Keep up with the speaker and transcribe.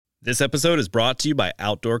This episode is brought to you by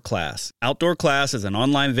Outdoor Class. Outdoor Class is an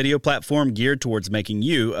online video platform geared towards making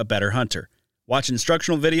you a better hunter. Watch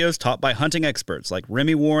instructional videos taught by hunting experts like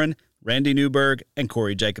Remy Warren, Randy Newberg, and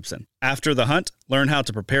Corey Jacobson. After the hunt, learn how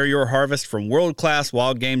to prepare your harvest from world-class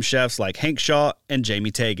wild game chefs like Hank Shaw and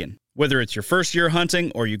Jamie Tagan. Whether it's your first year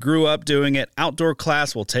hunting or you grew up doing it, Outdoor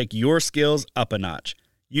Class will take your skills up a notch.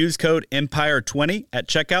 Use code EMPIRE20 at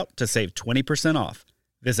checkout to save 20% off.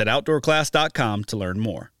 Visit OutdoorClass.com to learn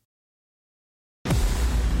more.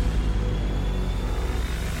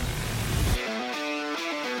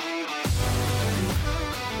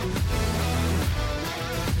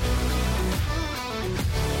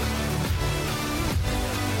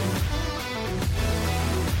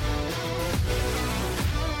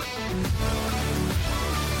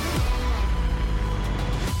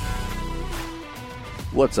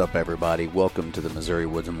 What's up, everybody? Welcome to the Missouri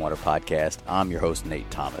Woods and Water Podcast. I'm your host,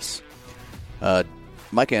 Nate Thomas.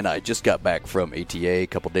 Micah and I just got back from ATA a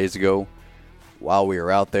couple days ago. While we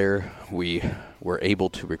were out there, we were able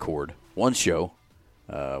to record one show.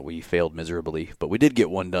 We failed miserably, but we did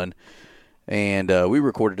get one done. And we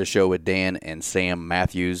recorded a show with Dan and Sam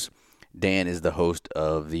Matthews. Dan is the host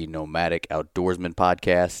of the Nomadic Outdoorsman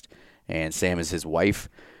podcast, and Sam is his wife.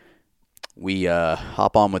 We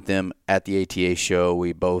hop on with them at the ATA show.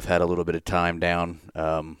 We both had a little bit of time down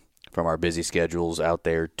from our busy schedules out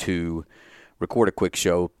there to record a quick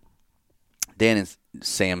show. Dan and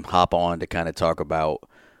Sam hop on to kind of talk about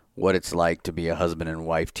what it's like to be a husband and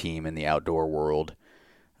wife team in the outdoor world.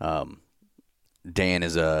 Dan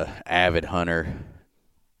is a avid hunter,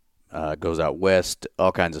 goes out west,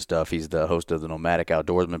 all kinds of stuff. He's the host of the Nomadic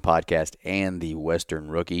Outdoorsman podcast and the Western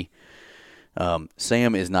Rookie.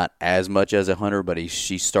 Sam is not as much as a hunter, but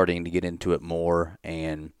she's starting to get into it more,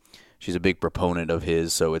 and she's a big proponent of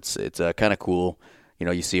his, so it's kind of cool. You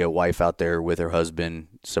know, you see a wife out there with her husband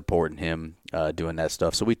supporting him, doing that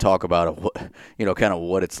stuff. So we talk about, kind of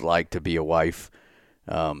what it's like to be a wife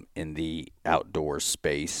in the outdoor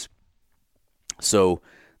space. So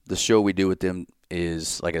the show we do with them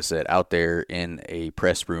is, like I said, out there in a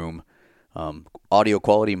press room. Audio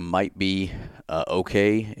quality might be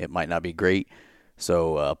okay. It might not be great.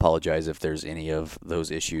 So apologize if there's any of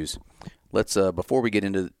those issues. Let's before we get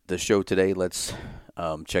into the show today, let's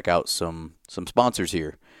check out some sponsors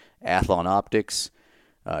here. Athlon Optics.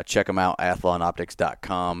 Check them out,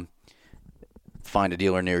 athlonoptics.com. Find a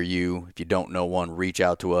dealer near you. If you don't know one, reach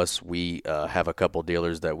out to us. We have a couple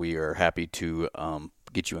dealers that we are happy to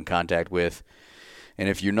get you in contact with. And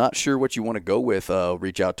if you're not sure what you want to go with,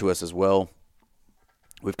 reach out to us as well.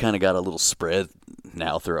 We've kind of got a little spread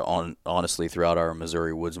now honestly throughout our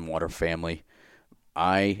Missouri Woods and Water family.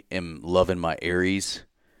 I am loving my Aries.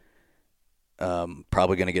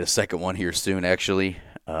 Probably going to get a second one here soon, actually.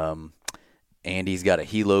 Andy's got a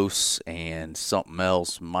Helos and something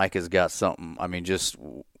else. Mike has got something. I mean,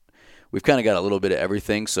 we've kind of got a little bit of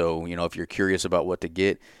everything. So, if you're curious about what to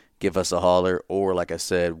get, give us a holler, or like I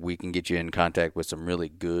said, we can get you in contact with some really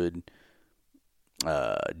good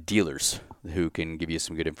dealers who can give you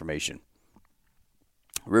some good information.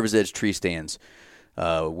 River's Edge Tree Stands.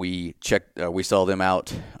 We saw them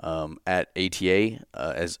out at ATA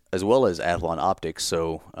as well as Athlon Optics,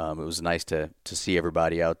 so it was nice to see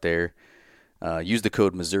everybody out there. Use the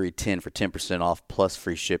code Missouri10 for 10% off plus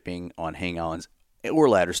free shipping on hang-ons or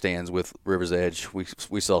ladder stands with River's Edge.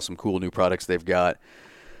 We saw some cool new products they've got.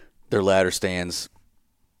 Their ladder stands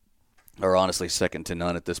are honestly second to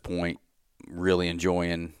none at this point. Really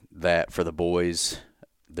enjoying that for the boys.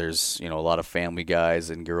 There's, a lot of family guys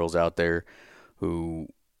and girls out there who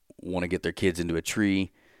want to get their kids into a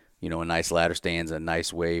tree. A nice ladder stand's a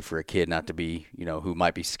nice way for a kid not to be, who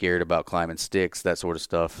might be scared about climbing sticks, that sort of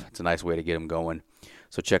stuff. It's a nice way to get them going.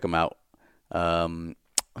 So check them out.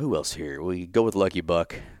 Who else here? We go with Lucky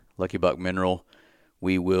Buck Mineral.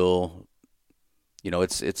 We will...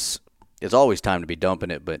 it's always time to be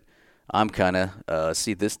dumping it, but I'm kind of,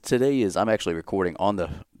 I'm actually recording on the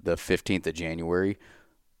 15th of January,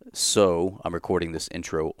 so I'm recording this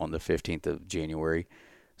intro on the 15th of January,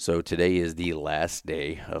 so today is the last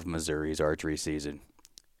day of Missouri's archery season,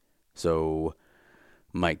 so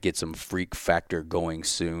might get some Freak Factor going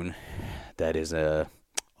soon. That is a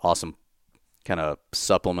awesome kind of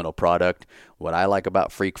supplemental product. What I like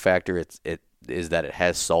about Freak Factor, it is that it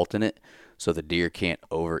has salt in it, so the deer can't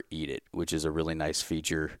overeat it, which is a really nice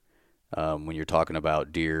feature when you're talking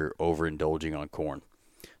about deer overindulging on corn.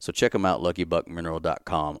 So check them out,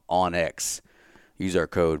 luckybuckmineral.com on X. Use our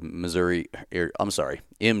code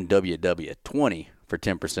MWW20 for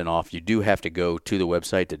 10% off. You do have to go to the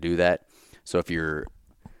website to do that. So if you're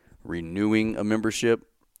renewing a membership,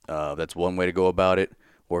 that's one way to go about it.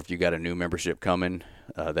 or if you got a new membership coming,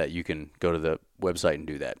 that you can go to the website and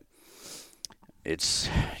do that. It's,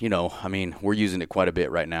 I mean, we're using it quite a bit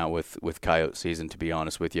right now with coyote season, to be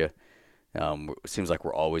honest with you. It seems like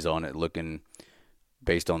we're always on it, looking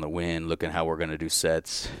based on the wind, looking how we're going to do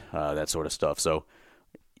sets, that sort of stuff. So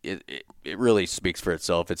it really speaks for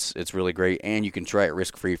itself. It's really great, and you can try it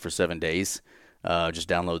risk-free for 7 days. Just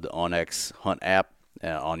download the onX Hunt app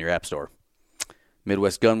on your app store.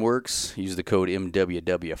 Midwest Gunworks, use the code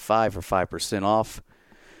MWW5 for 5% off.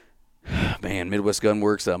 Man, Midwest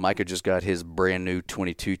Gunworks, Micah just got his brand new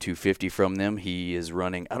 22-250 from them. He is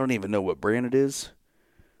running, I don't even know what brand it is,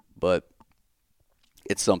 but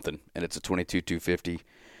it's something, and it's a 22-250.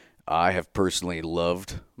 I have personally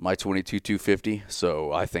loved my 22-250,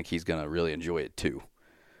 so I think he's going to really enjoy it too.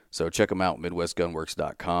 So check them out,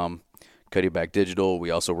 MidwestGunworks.com. Cuddyback Digital, we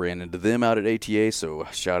also ran into them out at ATA, so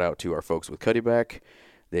shout out to our folks with Cuddyback.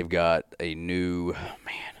 They've got a new,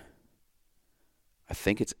 I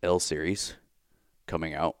think it's L Series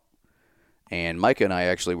coming out. And Micah and I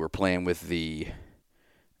actually were playing with the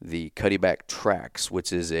Cuddyback Trax,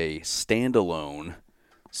 which is a standalone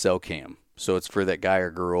cell cam. So it's for that guy or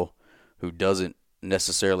girl who doesn't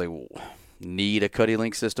necessarily need a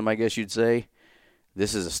CuddyLink system, I guess you'd say.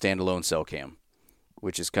 This is a standalone cell cam,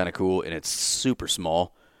 which is kind of cool, and it's super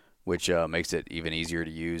small, which makes it even easier to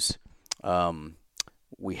use.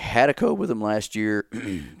 We had a code with them last year.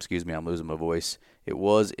 Excuse me, I'm losing my voice. It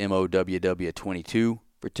was MOWW22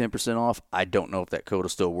 for 10% off. I don't know if that code will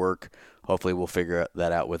still work. Hopefully we'll figure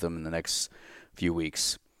that out with them in the next few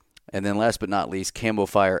weeks. And then last but not least,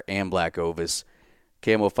 CamoFire and Black Ovis.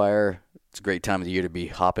 CamoFire, it's a great time of the year to be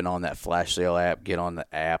hopping on that flash sale app, get on the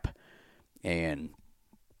app, and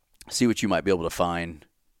see what you might be able to find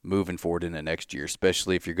moving forward into next year,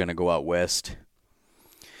 especially if you're going to go out west.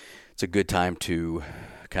 It's a good time to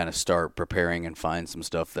kind of start preparing and find some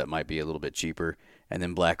stuff that might be a little bit cheaper. And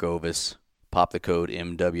then Black Ovis, pop the code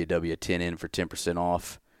MWW10 in for 10%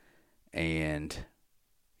 off, and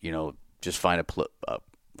just find a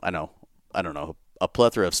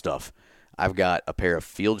plethora of stuff. I've got a pair of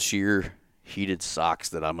Field Shear heated socks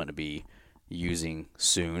that I'm going to be using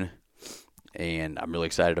soon, and I'm really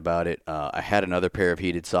excited about it. I had another pair of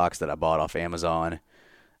heated socks that I bought off Amazon.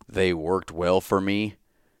 They worked well for me.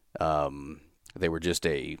 They were just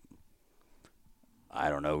a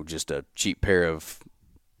cheap pair of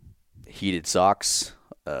heated socks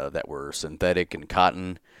that were synthetic and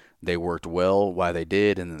cotton. They worked well while they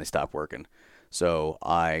did, and then they stopped working. So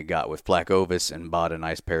I got with Black Ovis and bought a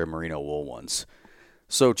nice pair of merino wool ones.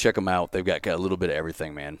 So check them out. They've got a little bit of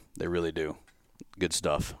everything, man. They really do. Good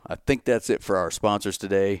stuff. I think that's it for our sponsors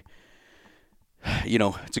today.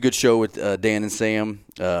 It's a good show with Dan and Sam,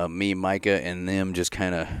 me, Micah, and them just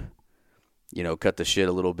kind of, cut the shit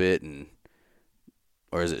a little bit,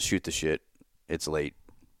 or is it shoot the shit? It's late.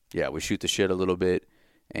 Yeah, we shoot the shit a little bit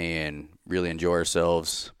and really enjoy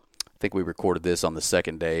ourselves. I think we recorded this on the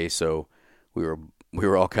second day, so we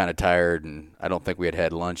were all kind of tired, and I don't think we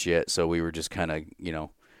had lunch yet, so we were just kind of,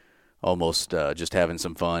 almost just having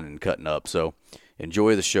some fun and cutting up. So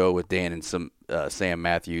enjoy the show with Dan and Sam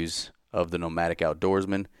Matthews of the Nomadic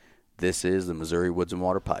Outdoorsman. This is the Missouri Woods and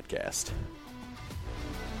Water Podcast.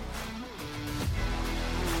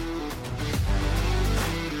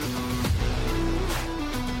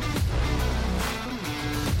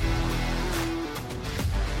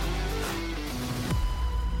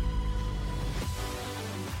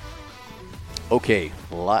 Okay,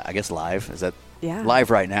 I guess live. Is that live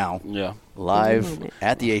right now? Yeah. Live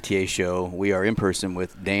at the ATA show. We are in person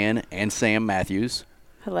with Dan and Sam Matthews.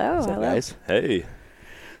 Hello. What's up, guys? Hey.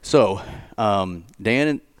 So,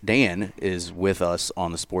 Dan is with us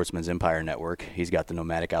on the Sportsman's Empire Network. He's got the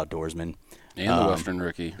Nomadic Outdoorsman. And the Western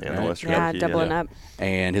Rookie. And the Western Rookie. Doubling up.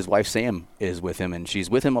 And his wife Sam is with him, and she's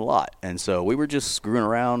with him a lot. And so we were just screwing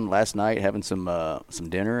around last night, having some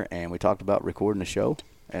dinner, and we talked about recording a show.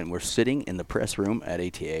 And we're sitting in the press room at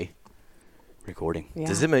ATA recording. Yeah.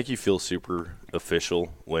 Does it make you feel super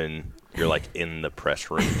official when you're like in the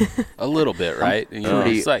press room? A little bit, right?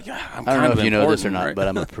 It's like, I don't know if you know this or not, right? But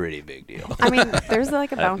I'm a pretty big deal. I mean, there's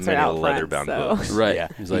like a bouncer out front. Leather-bound books. Right. Yeah.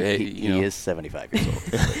 He's like, he is 75 years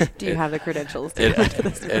old. Do you have the credentials to go to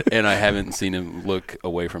this? And I haven't seen him look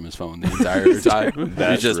away from his phone the entire time.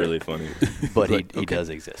 That's just really funny. But he does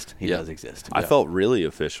exist. He does exist. I felt really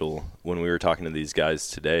official when we were talking to these guys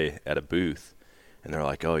today at a booth, and they're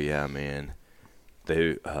like, "Oh yeah, man,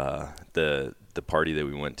 they the party that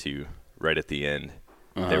we went to right at the end,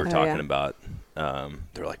 they were talking about."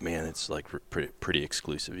 They're like, "Man, it's like pretty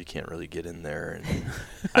exclusive. You can't really get in there." And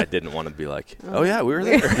I didn't want to be like, "Oh yeah, we were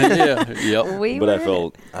there." Yeah.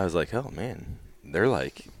 But I was like, "Oh man, they're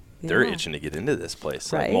like they're itching to get into this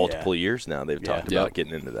place. Like multiple years now, they've talked about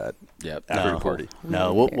getting into that. After party.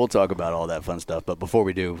 No, we'll talk about all that fun stuff. But before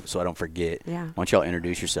we do, so I don't forget, why don't y'all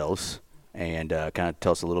introduce yourselves and kind of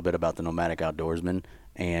tell us a little bit about the Nomadic Outdoorsman,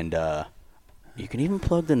 and you can even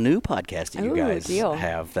plug the new podcast that you guys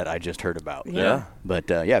have that I just heard about. Yeah. But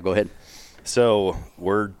go ahead. So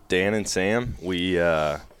we're Dan and Sam. We've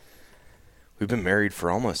been married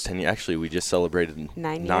for almost 10 years. Actually, we just celebrated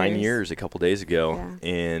 9 years a couple days ago. Yeah.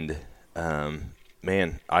 And,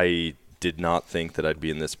 man, I did not think that I'd be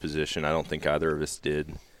in this position. I don't think either of us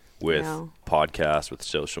did with podcasts, with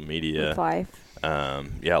social media. With life.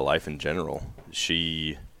 Life in general.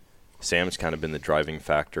 Sam's kind of been the driving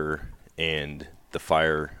factor and the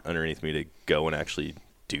fire underneath me to go and actually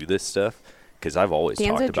do this stuff. Because I've always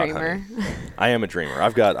talked about hunting. I am a dreamer.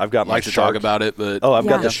 I've got like to talk about it, but I've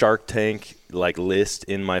got the Shark Tank list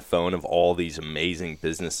in my phone of all these amazing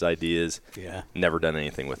business ideas. Yeah, never done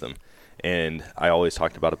anything with them, and I always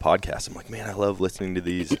talked about a podcast. I'm like, man, I love listening to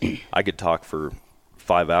these. I could talk for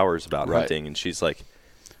 5 hours about hunting, and she's like,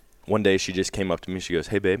 one day she just came up to me. She goes,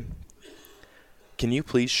 "Hey, babe, can you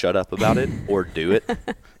please shut up about it or do it?"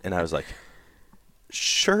 And I was like,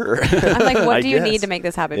 sure. I'm like, what do you need to make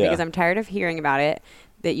this happen? Because I'm tired of hearing about it,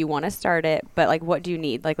 that you want to start it, but like, what do you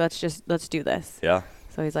need? Like, let's do this. Yeah.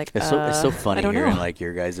 So he's like, it's so funny hearing like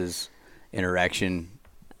your guys' interaction,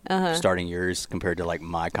 starting yours compared to like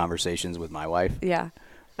my conversations with my wife. Yeah.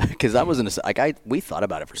 Because I wasn't we thought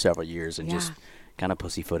about it for several years and just kind of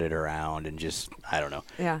pussyfooted around and just, I don't know.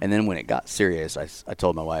 Yeah. And then when it got serious, I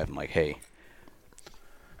told my wife, I'm like, hey,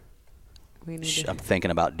 I'm thinking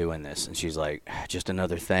about doing this. And she's like, just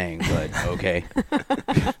another thing, but okay.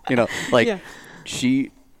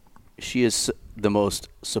 She is the most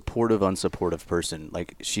supportive, unsupportive person.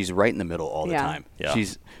 Like, she's right in the middle all the time. Yeah.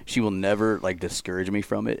 She will never like discourage me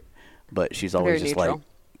from it, but she's always just like,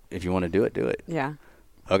 if you want to do it, do it. Yeah.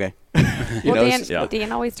 Okay.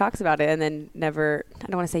 Dan always talks about it and then never, I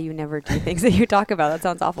don't want to say you never do things that you talk about. That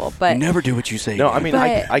sounds awful. But you never do what you say. No, I mean,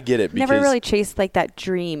 I get it. Because never really chased like that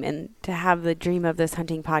dream, and to have the dream of this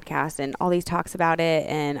hunting podcast and all these talks about it.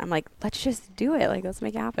 And I'm like, let's just do it. Like, let's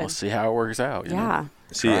make it happen. We'll see how it works out. You know?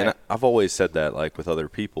 See, and I've always said that, like with other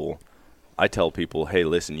people, I tell people, hey,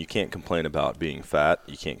 listen, you can't complain about being fat.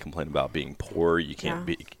 You can't complain about being poor. You can't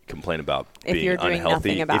complain about being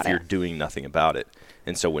unhealthy if you're doing nothing about it.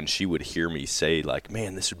 And so when she would hear me say, like,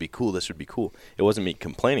 man, this would be cool, it wasn't me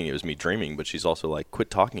complaining. It was me dreaming. But she's also like, quit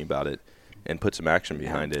talking about it and put some action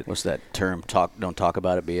behind it. What's that term? Don't talk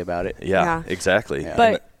about it, be about it. Yeah. Exactly. Yeah.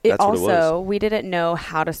 But that's what it was. We didn't know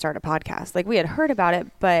how to start a podcast. Like, we had heard about it,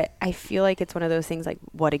 but I feel like it's one of those things like,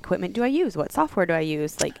 what equipment do I use? What software do I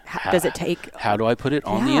use? Like, does it take? How do I put it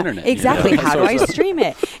on the internet? Exactly. You know? How do I stream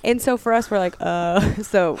it? And so for us, we're like,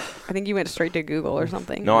 so I think you went straight to Google or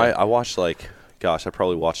something. No, I watched I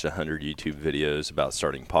probably watched 100 YouTube videos about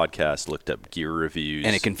starting podcasts, looked up gear reviews.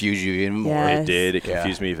 And it confused you even more. Yes. It did. It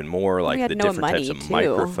confused me even more. Like the different types of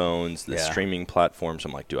microphones, the streaming platforms.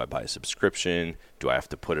 I'm like, do I buy a subscription? Do I have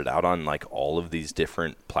to put it out on like all of these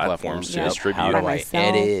different platforms to distribute? How do I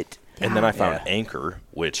edit? And then I found Anchor,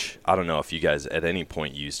 which I don't know if you guys at any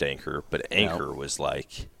point used Anchor, but Anchor was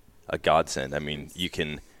like a godsend. I mean, you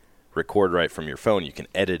can record right from your phone. You can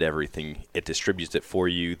edit everything. It distributes it for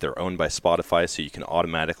you. They're owned by Spotify, so you can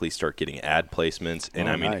automatically start getting ad placements. And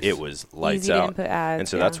it was lights easy out. To input ads, and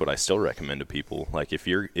so that's what I still recommend to people. Like if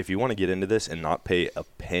you want to get into this and not pay a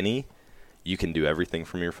penny, you can do everything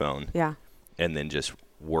from your phone. Yeah. And then just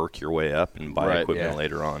work your way up and buy equipment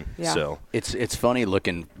later on. Yeah. So it's funny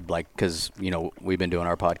looking like, because we've been doing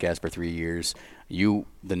our podcast for 3 years.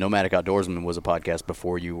 The Nomadic Outdoorsman was a podcast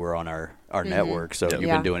before you were on our network, so you've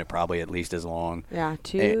been doing it probably at least as long. Yeah,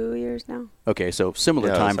 2 years now. Okay, so similar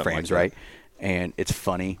time frames, right? And it's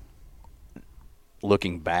funny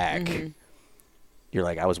looking back. Mm-hmm. You're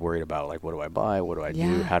like, I was worried about like, what do I buy? What do I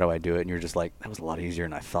do? How do I do it? And you're just like, that was a lot easier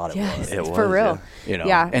than I thought it was. It was for real.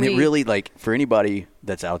 And it really, like, for anybody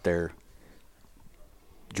that's out there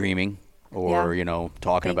dreaming or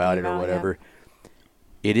talking about it or whatever,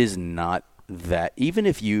 it is not that. Even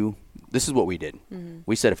if this is what we did. Mm-hmm.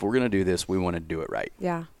 We said, if we're going to do this, we want to do it right.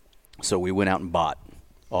 Yeah. So we went out and bought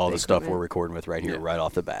all the stuff we're recording with right here, right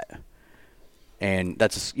off the bat. And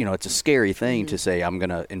that's, it's a scary thing to say, I'm going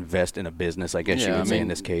to invest in a business, I guess you would say in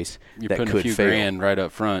this case, you're that putting could a few fail. grand right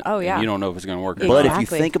up front. Oh, yeah. And you don't know if it's going to work or But not. if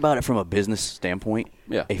you think about it from a business standpoint,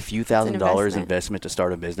 a few $1,000s investment to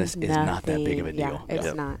start a business is not that big of a deal. Yeah,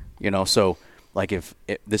 it's not. So like if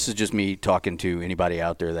this is just me talking to anybody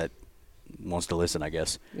out there that wants to listen, I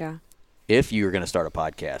guess. Yeah. If you're going to start a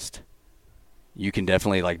podcast, you can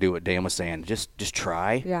definitely like do what Dan was saying. Just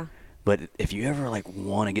try. Yeah. But if you ever like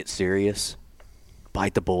want to get serious,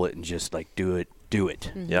 bite the bullet and just like do it.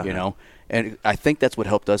 Yeah. You know? And I think that's what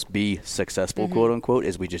helped us be successful, quote unquote,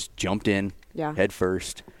 is we just jumped in head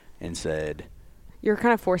first and said, you're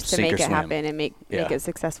kind of forced to sink make or it swim. happen and make it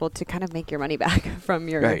successful to kind of make your money back from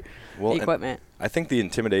your equipment. I think the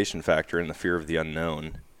intimidation factor and the fear of the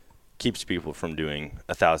unknown keeps people from doing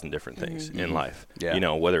 1,000 different things in life. Yeah. You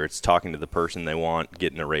know, whether it's talking to the person they want,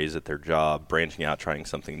 getting a raise at their job, branching out, trying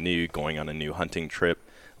something new, going on a new hunting trip.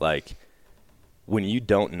 Like, when you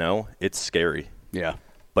don't know, it's scary. yeah.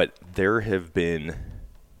 But there have been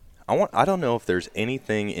I don't know if there's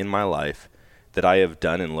anything in my life that I have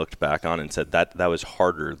done and looked back on and said that was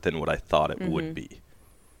harder than what I thought it would be.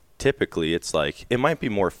 Typically, it's like it might be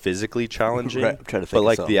more physically challenging, Right, I'm trying to think but of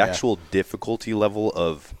like something, the actual difficulty level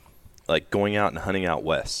of like going out and hunting out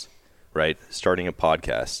west, right? Starting a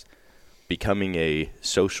podcast, becoming a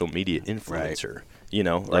social media influencer, you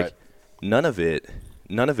know, like none of it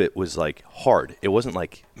was like hard. It wasn't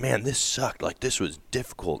like, man, this sucked. Like this was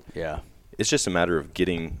difficult. Yeah. It's just a matter of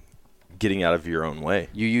getting out of your own way.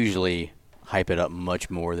 You usually hype it up much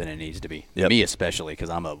more than it needs to be. Yep. Me especially, because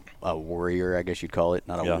I'm a worrier, I guess you'd call it.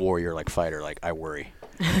 Not a warrior like fighter, like I worry.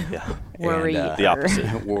 Yeah. Worry. And, The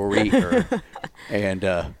opposite. worrier. And,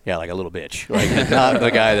 like a little bitch. Like, not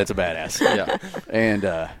the guy that's a badass. Yeah.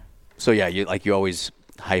 And so, yeah, you always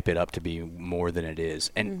hype it up to be more than it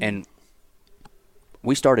is. And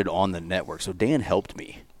we started on the network, so Dan helped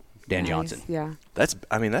me. Dan Johnson. Yeah. That's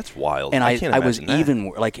wild. And I can't I was imagine that. even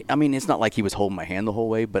like, I mean, it's not like he was holding my hand the whole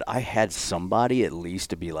way, but I had somebody at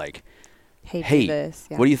least to be like, Hey, hey, do this.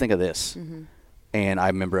 Yeah. what do you think of this? And I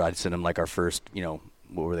remember I'd send him like our first,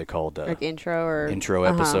 what were they called? Like intro or intro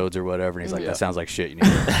episodes or whatever. And he's like, Yeah. that sounds like shit. You need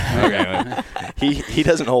to He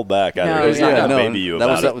doesn't hold back either. No, He's yeah. not going to no, baby you that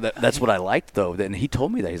about was, it. That's what I liked, though. And he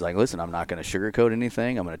told me that. He's like, listen, I'm not going to sugarcoat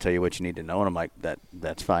anything. I'm going to tell you what you need to know. And I'm like,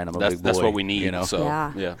 that's fine. I'm a big boy. That's what we need. You know? So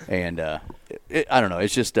Yeah. yeah. And I don't know.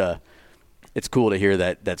 It's just it's cool to hear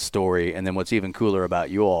that story. And then what's even cooler about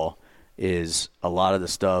you all is a lot of the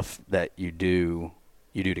stuff that you do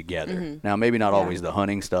together. Now, maybe not always the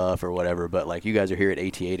hunting stuff or whatever, but like you guys are here at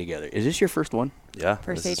ATA together. Is this your first one? Yeah.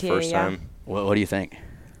 First this is ATA, first yeah. time. What do you think?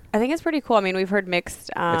 I think it's pretty cool. I mean, we've heard mixed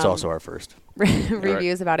It's also our first.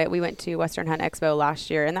 reviews about it. We went to Western Hunt Expo last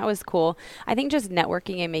year, and that was cool. I think just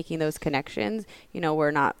networking and making those connections,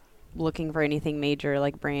 we're not looking for anything major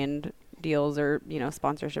like brand deals or,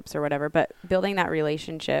 sponsorships or whatever, but building that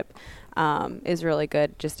relationship is really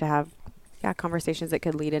good just to have conversations that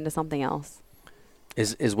could lead into something else.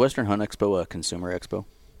 Is Western Hunt Expo a consumer expo?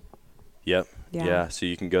 Yep. Yeah. Yeah. So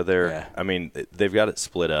you can go there. Yeah. I mean, they've got it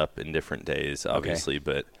split up in different days, obviously,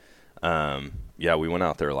 but we went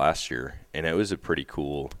out there last year, and it was a pretty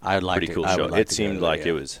cool, show. It seemed like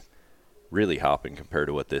it was really hopping compared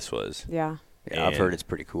to what this was. Yeah. Yeah, I've heard it's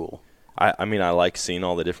pretty cool. I mean, I like seeing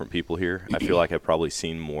all the different people here. I feel like I've probably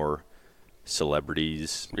seen more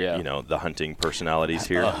celebrities, the hunting personalities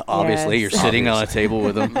here. Obviously, Yes. you're sitting on a table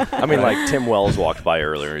with them. I mean, like Tim Wells walked by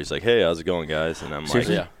earlier. He's like, "Hey, how's it going, guys?" And I'm like,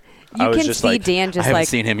 Seriously? Yeah. I You was can just see like, Dan I just haven't like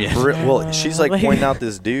seen him yet. Well, she's like pointing out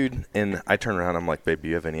this dude, and I turn around. I'm like, "Babe, do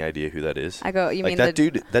you have any idea who that is?" I go, "You like mean that the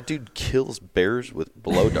dude? That dude kills bears with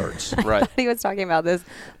blow darts. Right. he was talking about this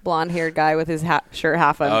blonde-haired guy with his shirt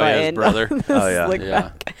half Oh, yeah, his unbuttoned. brother. Oh, yeah. Slick Yeah.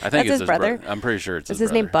 back. I think That's it's his brother. I'm pretty sure it's Is his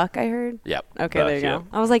his name brother. Buck? I heard. Yep. Okay, Buck, there you yeah. go.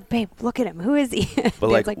 I was like, babe, look at him. Who is he?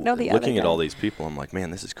 But Dan's no, the looking other at all guy. these people, I'm like, man,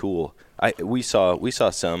 this is cool. We saw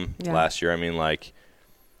some Yeah. last year. I mean, like,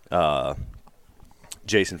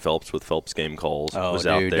 Jason Phelps with Phelps Game Calls was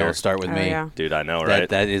out there. Don't start with Oh, me. yeah. Dude, I know, right?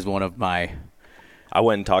 That is one of my. I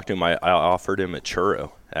went and talked to him. I offered him a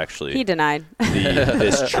churro, actually. He denied.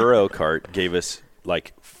 This churro cart gave us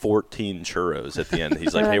like 14 churros at the end.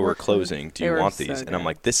 He's like, hey, we're closing. Do They you were want so these? And I'm good.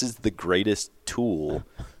 like, this is the greatest tool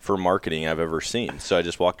for marketing I've ever seen. So I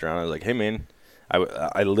just walked around. I was like, hey, man,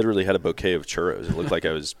 I literally had a bouquet of churros. It looked like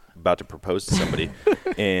I was about to propose to somebody.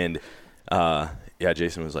 And,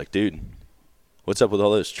 Jason was like, dude, what's up with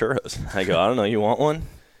all those churros? I go, I don't know. You want one?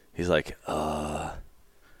 He's like,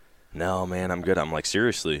 no, man, I'm good. I'm like,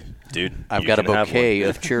 seriously, dude, I've you got a can have bouquet one.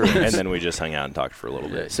 of churros. And then we just hung out and talked for a little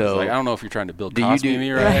Yeah, bit. So- so like, I don't know if you're trying to build Do you cost do- me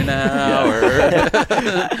right now or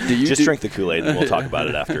do you Just do, drink the Kool-Aid and we'll talk about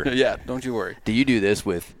it after. yeah, don't you worry. Do you do this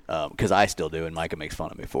with? Because I still do, and Micah makes fun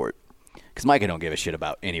of me for it. Because Micah don't give a shit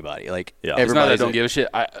about anybody. Like Yeah. It's not that I everybody's don't give a shit.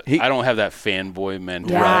 I don't have that fanboy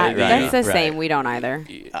mentality. Yeah, Right, that's the right. same. We don't either.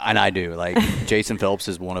 And I do. Like Jason Phelps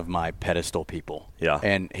is one of my pedestal people. Yeah.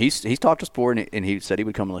 And he's talked to us before, and he said he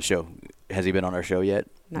would come on the show. Has he been on our show yet?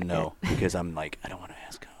 Not No, because I'm like, I don't want to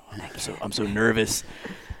ask him. I'm so nervous.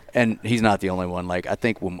 And he's not the only one. Like, I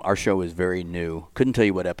think when our show was very new, couldn't tell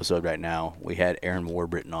you what episode right now, we had Aaron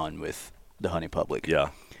Warburton on with the Hunting Public. Yeah.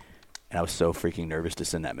 And I was so freaking nervous to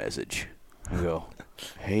send that message. I go,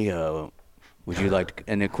 hey, would you like to,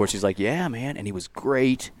 and of course he's like, yeah, man. And he was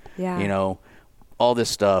great. Yeah. You know, all this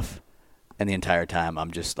stuff. And the entire time I'm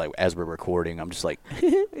just like, as we're recording, I'm just like,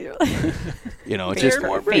 you know, it's just,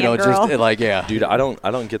 you know, it's just like, yeah. Dude, I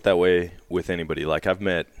don't get that way with anybody. Like, I've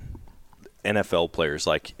met NFL players,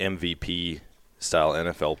 like MVP style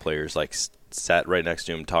NFL players, like sat right next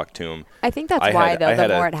to him, talked to him. I think that's why, though, the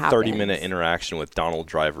more it happens. I had a 30-minute interaction with Donald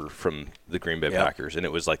Driver from the Green Bay Packers, and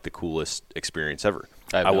it was like the coolest experience ever.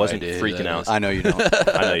 I wasn't freaking out. I know you don't.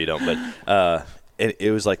 I know you don't, but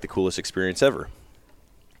it was like the coolest experience ever.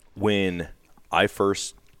 When I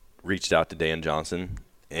first reached out to Dan Johnson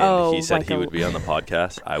and he said he would be on the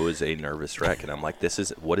podcast, I was a nervous wreck, and I'm like,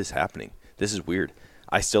 what is happening? This is weird.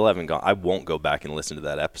 I still haven't gone. I won't go back and listen to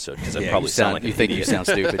that episode because I probably sound like an idiot. You sound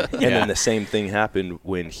stupid. And then the same thing happened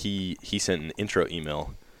when he sent an intro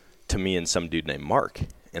email to me and some dude named Mark,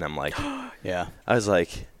 and I'm like, yeah. I was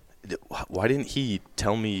like, why didn't he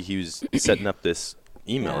tell me he was setting up this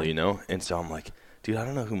email? You know? And so I'm like, dude, I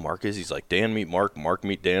don't know who Mark is. He's like, Dan, meet Mark. Mark,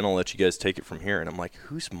 meet Dan. I'll let you guys take it from here. And I'm like,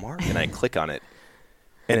 who's Mark? And I click on it,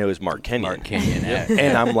 and it was Mark Kenyon. Mark Kenyon.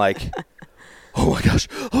 And I'm like, oh my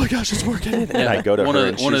gosh, it's Mark Kenyon. And I go to her,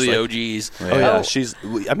 and one of the like, OGs. Oh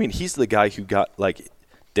yeah, I mean, he's the guy who got, like,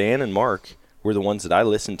 Dan and Mark were the ones that I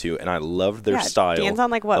listened to, and I loved their style Dan's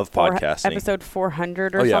on, like, what, of podcasting. episode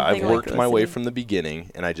 400 or something. something. I've worked my way from the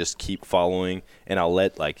beginning, and I just keep following, and I'll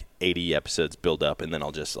let like 80 episodes build up, and then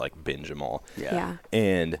I'll just like binge them all. Yeah.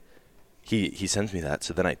 And he sends me that,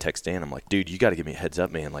 so then I text Dan. I'm like, dude, you got to give me a heads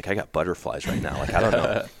up, man. Like, I got butterflies right now. Like, I don't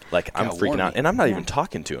know. Like, I'm freaking out, and I'm not even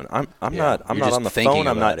talking to him. I'm not on the phone.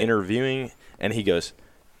 I'm not interviewing. And he goes,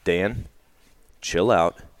 Dan, chill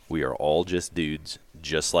out. We are all just dudes,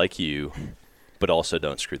 just like you. But also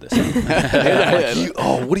don't screw this up.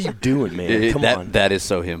 Like, what are you doing, man? Come on. That is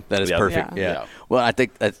so him. That is perfect. Yeah. Well, I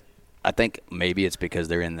think maybe it's because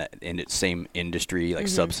they're in the same industry, like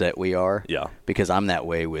subset we are. Yeah. Because I'm that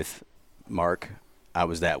way with Mark. I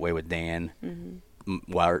was that way with Dan,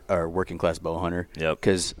 our Working Class Bow Hunter. Yep.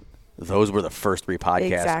 Because those were the first 3 podcasts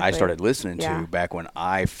I Exactly. started listening to back when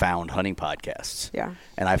I found hunting podcasts. Yeah.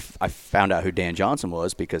 And I found out who Dan Johnson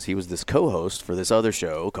was because he was this co-host for this other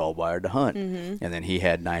show called Wired to Hunt. And then he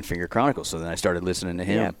had Nine Finger Chronicles. So then I started listening to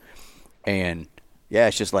him. Yeah. And, yeah,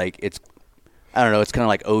 it's just like I don't know. It's kind of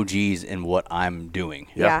like OGs in what I'm doing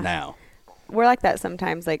now. We're like that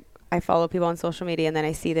sometimes. Like, I follow people on social media, and then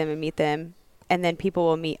I see them and meet them, and then people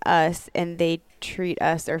will meet us, and they treat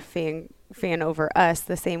us or fan over us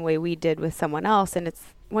the same way we did with someone else. And it's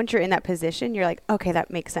once you're in that position, you're like, okay, that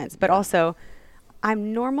makes sense. But also,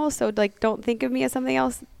 I'm normal, so like, don't think of me as something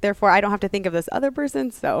else. Therefore, I don't have to think of this other person.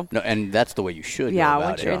 So No, and that's the way you should. yeah, go about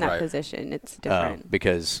once you're it. in that position, it's different.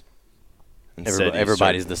 Because Instead,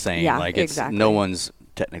 everybody's the same. Yeah, like, it's exactly. no one's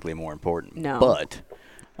technically more important. No. But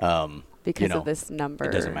because of this number,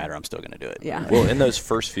 it doesn't matter. I'm still going to do it. Yeah. Well, in those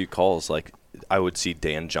first few calls, like, I would see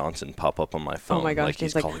Dan Johnson pop up on my phone. Oh my gosh, like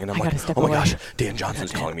he's Dan's calling, like, and I'm I like, gotta step oh my away. gosh, Dan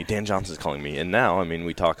Johnson's calling me. Dan Johnson's calling me. And now, I mean,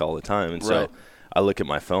 we talk all the time, and so I look at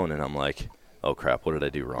my phone and I'm like, oh crap, what did I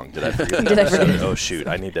do wrong? Did I forget an episode? Oh shoot,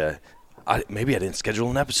 I need to. Maybe I didn't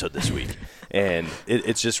schedule an episode this week, and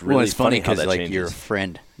it's just really it's funny how that like changes. you're a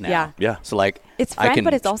friend now. Yeah. Yeah. So like it's friend,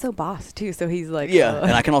 but it's also boss too. So he's like,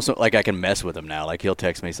 and I can also I can mess with him now. Like he'll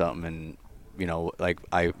text me something, and like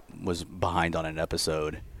I was behind on an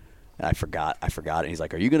episode, and I forgot, and he's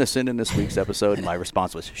like, "Are you going to send in this week's episode?" And my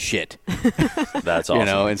response was, "Shit." That's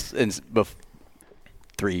awesome. And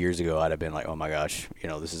 3 years ago, I'd have been like, "Oh my gosh,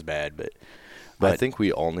 this is bad." But I think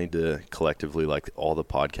we all need to collectively, like all the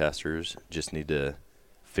podcasters, just need to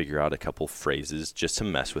figure out a couple phrases just to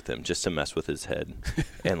mess with him, just to mess with his head.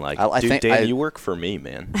 And like, Dan, you work for me,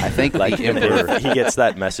 man. I think like the Emperor, if he gets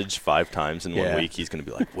that message 5 times in 1 week, he's going to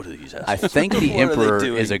be like, what are these assholes? I think the Emperor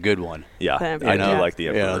is a good one. Yeah, I do like the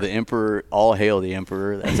Emperor. The Emperor, all hail the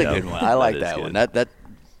Emperor. That's a good one. I like that one. That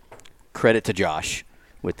credit to Josh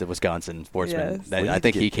with the Wisconsin Sportsman. Yes. I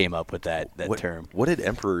think he came up with that term. What did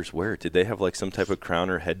emperors wear? Did they have like some type of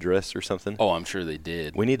crown or headdress or something? Oh, I'm sure they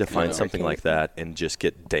did. We need to find something like that and just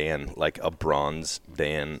get Dan, like a bronze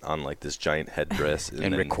Dan on like this giant headdress.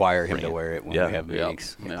 and require him to wear it when we have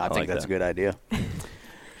meetings. Yeah. I think that's a good idea.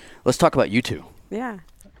 Let's talk about you two. Yeah.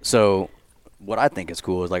 So what I think is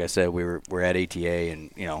cool is, like I said, we're at ATA,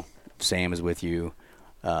 and Sam is with you.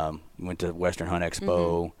 Went to Western Hunt Expo.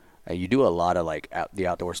 Mm-hmm. You do a lot of like the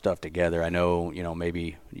outdoor stuff together. I know,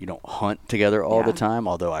 maybe you don't hunt together all the time,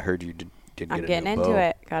 although I heard you did I'm get a getting new into bow.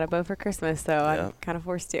 it. Got a bow for Christmas, so Yeah. I'm kind of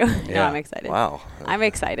forced to. No, Yeah. I'm excited. Wow. I'm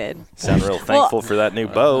excited. Sound real thankful for that new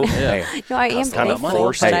bow. Hey, No, I am Costs kinda thankful, money.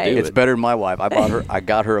 Forced but to I, do it's it. better than my wife. I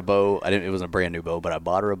got her a bow. It wasn't a brand new bow, but I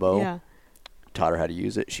bought her a bow. yeah. Taught her how to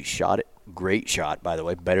use it. She shot it. Great shot, by the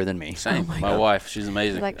way. Better than me. Same. my my God. wife, she's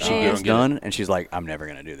amazing. Like, She She man. don't gets get it. done, and she's like, "I'm never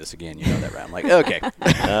gonna do this again." You know that, right? I'm like, okay.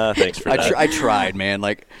 Thanks for that. I tried, man.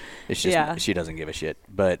 Like, it's just Yeah. she doesn't give a shit.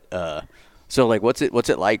 But so like, what's it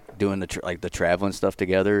like doing the traveling stuff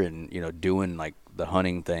together, and doing like the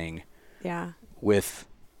hunting thing Yeah. with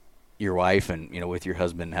your wife and with your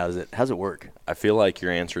husband? How's it work? I feel like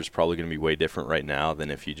your answer is probably going to be way different right now than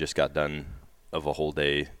if you just got done of a whole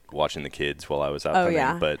day watching the kids while I was out Oh hunting.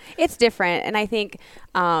 yeah, But it's different, and I think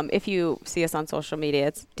if you see us on social media,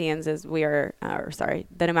 it's Dan's is we are,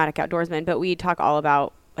 the Nomadic Outdoorsman, but we talk all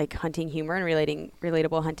about like hunting humor and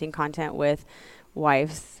relatable hunting content with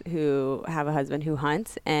wives who have a husband who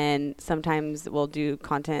hunts, and sometimes we'll do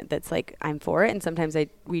content that's like I'm for it, and sometimes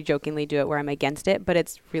we jokingly do it where I'm against it, but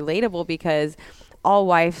it's relatable because all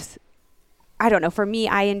wives. I don't know. For me,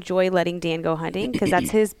 I enjoy letting Dan go hunting because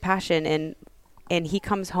that's his passion, and he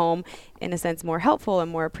comes home in a sense more helpful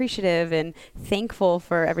and more appreciative and thankful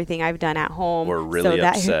for everything I've done at home. we're really so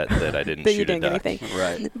upset that I didn't that you shoot a didn't get duck. anything.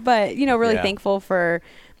 Right. But really Yeah. thankful for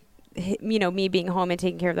me being home and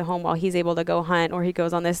taking care of the home while he's able to go hunt, or he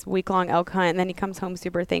goes on this week-long elk hunt and then he comes home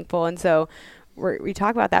super thankful. And so we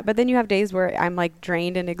talk about that. But then you have days where I'm like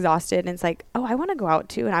drained and exhausted, and it's like, oh, I want to go out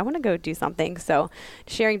too, and I want to go do something. So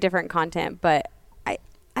sharing different content. But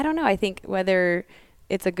I don't know. I think whether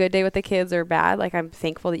it's a good day with the kids or bad, like I'm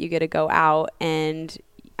thankful that you get to go out, and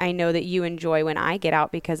I know that you enjoy when I get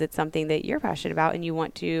out because it's something that you're passionate about and you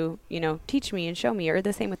want to, teach me and show me, or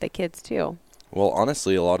the same with the kids too. Well,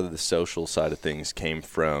 honestly, a lot of the social side of things came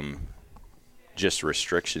from just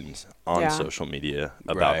restrictions on Yeah. social media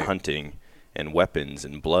about Right. hunting and weapons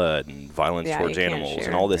and blood and violence Yeah, towards you can't animals share.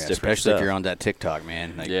 and all this Yeah, different especially stuff. if you're on that TikTok,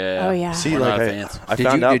 man. Like, Yeah. Oh, yeah. See, We're like not I fans. found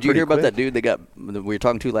Did out you pretty hear about quick. that dude we were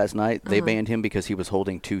talking to last night? They Uh-huh. banned him because he was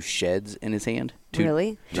holding 2 sheds in his hand.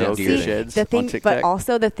 Really? No deer kidding. sheds The on thing, TikTok. but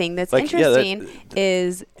also the thing that's Like, yeah, that- interesting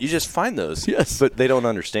is You just find those, Yes. but they don't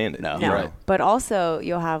understand it. No. you no, know? but also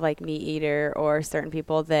you'll have like meat eater or certain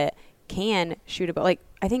people that can shoot a bow. Like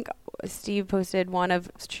I think Steve posted one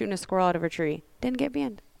of shooting a squirrel out of a tree, didn't get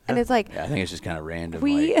banned, and it's like Yeah, I think it's just kind of random.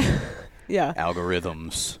 we, like, yeah,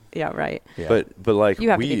 algorithms. yeah, right. Yeah. But like You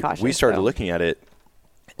have to be we cautious, started though. looking at it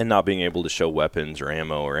and not being able to show weapons or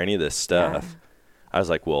ammo or any of this stuff. I was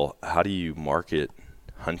like, well, how do you market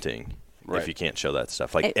hunting Right. if you can't show that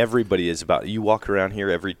stuff? Like It- everybody is about. You walk around here,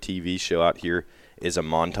 every TV show out here is a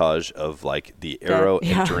montage of like the arrow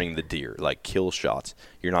yeah. entering the deer, like kill shots.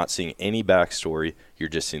 You're not seeing any backstory. You're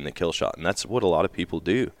just seeing the kill shot, and that's what a lot of people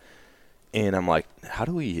do. And I'm like, how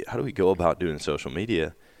do we go about doing social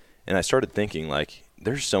media? And I started thinking like,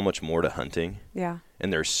 there's so much more to hunting, Yeah,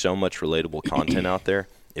 and there's so much relatable content out there.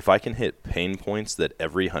 If I can hit pain points that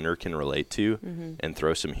every hunter can relate to and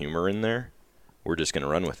throw some humor in there, we're just going to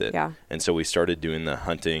run with it. Yeah. And so we started doing the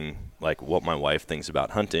hunting, like what my wife thinks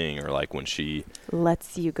about hunting, or like when she,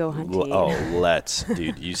 lets you go hunting.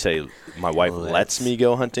 dude, you say my wife lets me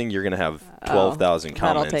go hunting, you're going to have 12,000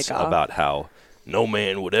 that'll comments take off. about how no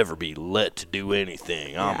man would ever be let to do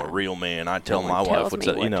anything. I'm Yeah. a real man. I tell No my one wife tells what's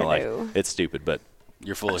me up. You what know, to like do. it's stupid, but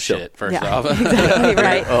You're full of So- shit, first Yeah, off. exactly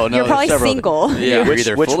right. Oh, no, You're probably several- single. Yeah. You're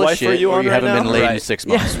either Which full of wife shit are you or on you right haven't been now? laid in Right. 6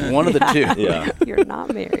 months. One of the two. yeah. You're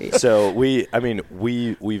not married. So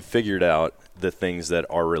we've figured out the things that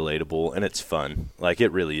are relatable, and it's fun. Like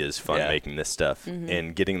it really is fun Yeah. making this stuff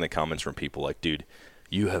and getting the comments from people like, dude,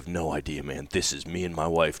 you have no idea, man. This is me and my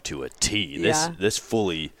wife to a T. Yeah. This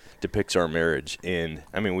fully depicts our marriage. And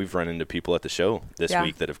I mean, we've run into people at the show this Yeah.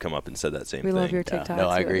 week that have come up and said that same We thing. love your TikToks. No, I We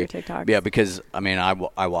love agree. your TikToks. Yeah, because I mean,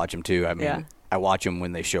 I watch them too. I mean, Yeah. I watch them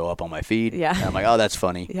when they show up on my feed. Yeah. And I'm like, oh, that's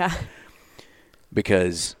funny. Yeah.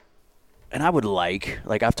 Because, and I would like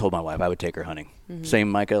I've told my wife I would take her hunting. Same,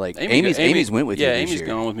 Micah. Like Amy- Amy's went with you. Yeah, this Amy's year.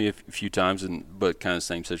 gone with me a few times, but kind of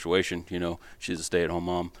same situation. You know, she's a stay-at-home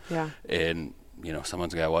mom. Yeah. And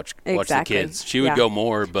someone's got to watch the Exactly. kids. She would Yeah. go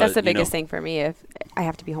more, but That's the biggest thing for me. If I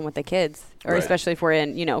have to be home with the kids, or Right. especially if we're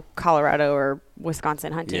in, Colorado or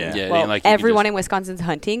Wisconsin hunting. Yeah. Yeah, it Well, ain't like you can everyone just- in Wisconsin's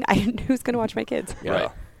hunting. Who's going to watch my kids? Yeah. Right.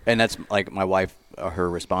 And that's like my wife. Her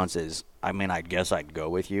response is, I mean, I guess I'd go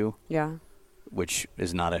with you, Yeah. which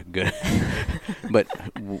is not a good. But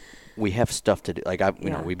we have stuff to do. Like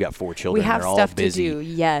Yeah. we've got 4 children. We have They're all stuff to busy. do.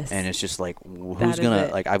 Yes. And it's just like, That who's is gonna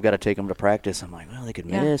it. like? I've got to take them to practice. I'm like, well, they could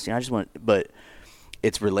Yeah. miss. I just want, but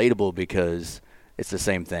it's relatable because it's the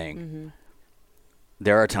same thing.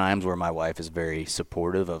 there are times where my wife is very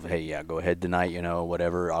supportive of, hey, yeah, go ahead tonight,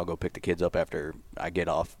 whatever. I'll go pick the kids up after I get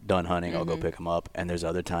done hunting. I'll go pick them up. And there's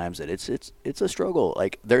other times that it's a struggle.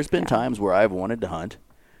 Like, there's been times where I've wanted to hunt,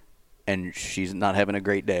 and she's not having a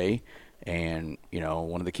great day, and,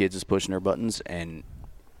 one of the kids is pushing her buttons, and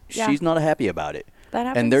she's not happy about it. That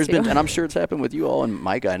happens and there's too. been, and I'm sure it's happened with you all, and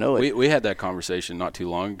Mike, I know it. We had that conversation not too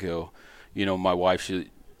long ago. My wife,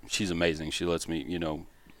 she's amazing. She lets me,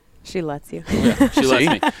 She lets you. Yeah, she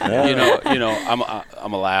lets me.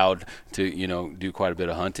 I'm allowed to do quite a bit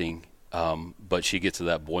of hunting, but she gets to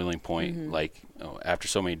that boiling point like after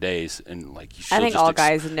so many days, and like I think all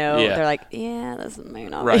guys know. They're like, yeah, this may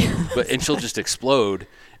not right. be. And she'll just explode.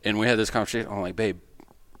 And we had this conversation. I'm like, babe,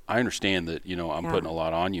 I understand that I'm putting a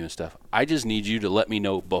lot on you and stuff. I just need you to let me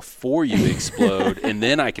know before you explode, and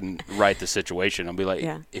then I can right the situation. I'll be like,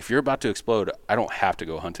 if you're about to explode, I don't have to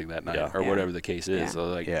go hunting that night or whatever the case is. Yeah. So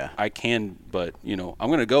like, I can, but I'm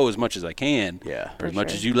going to go as much as I can, or as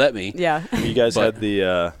much as you let me. Yeah. You guys had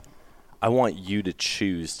the I want you to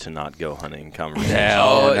choose to not go hunting conversation.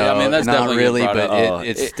 No, I mean, that's not definitely really, brought but up.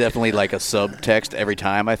 it's definitely like a subtext every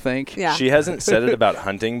time, I think. Yeah. She hasn't said it about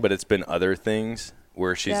hunting, but it's been other things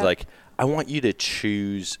where she's like, I want you to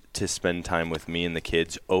choose to spend time with me and the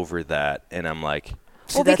kids over that. And I'm like,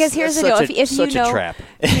 well, because here's the deal. If you such know, a trap.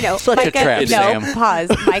 Such Micah, a trap, Sam.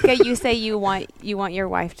 Pause. Micah, you say you want your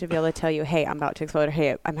wife to be able to tell you, hey, I'm about to explode, or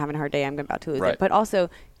hey, I'm having a hard day, I'm about to lose it. But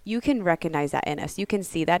also, you can recognize that in us. You can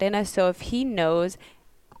see that in us. So if he knows,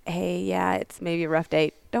 hey, yeah, it's maybe a rough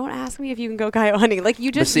day, don't ask me if you can go coyote hunting. Like,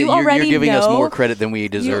 you just, you already know. You're giving us more credit than we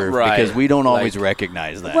deserve because we don't always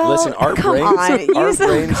recognize that. Well, listen, our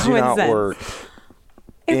brains do not work.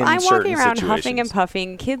 If in I'm walking around situations. huffing and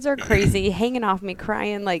puffing, kids are crazy, hanging off me,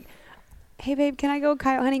 crying like, hey, babe, can I go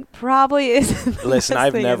coyote hunting? Probably isn't. Listen,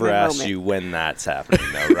 I've never asked you when that's happening,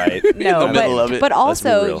 though, right? No, but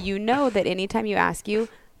also, real. you know that anytime you ask you,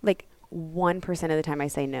 like 1% of the time I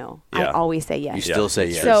say no. Yeah. I always say yes. You still say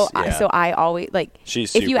yes. So I always, like,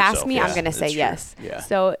 She's if you super ask me, I'm selfless. going to say It's true. yes. Yeah.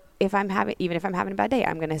 So even if I'm having a bad day,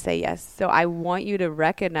 I'm going to say yes. So I want you to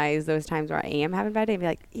recognize those times where I am having a bad day and be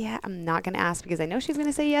like, yeah, I'm not going to ask because I know she's going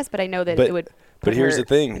to say yes, but I know that it would But here's the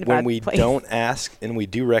thing. in a When bad we place. don't ask and we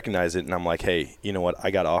do recognize it, and I'm like, hey, you know what? I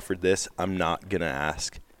got offered this. I'm not going to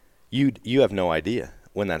ask. You have no idea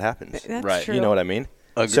when that happens. That's true. You know what I mean?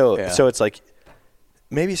 So it's like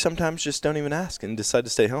maybe sometimes just don't even ask and decide to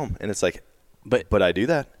stay home. And it's like, but I do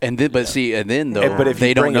that. And then, though, but if they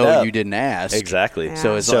you don't bring it know up, you didn't ask. Exactly. Yeah.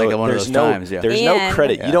 So it's like one of those times. Yeah. There's no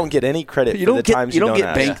credit. You don't get any credit for the times you don't get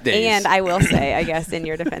ask. bank days. And I will say, I guess, in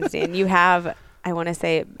your defense, Dan, you have, I want to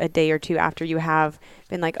say a day or two after you have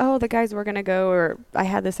been like, oh, the guys were going to go, or I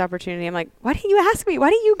had this opportunity. I'm like, why didn't you ask me? Why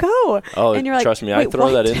didn't you go? Oh, and you're like, trust me, I "Wait,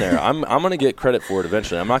 throw what?" that in there. I'm going to get credit for it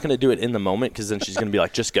eventually. I'm not going to do it in the moment because then she's going to be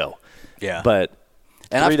like, just go. Yeah. But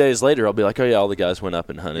And 3 days later, I'll be like, oh, yeah, all the guys went up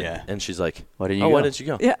and hunted. Yeah. And she's like, why didn't you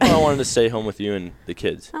go? Yeah. Oh, I wanted to stay home with you and the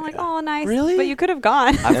kids. I'm like, oh, nice. Really? But you could have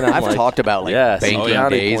gone. I've like, talked about like yes, banking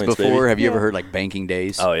brownie days points, before. baby. Have you ever Yeah. heard like banking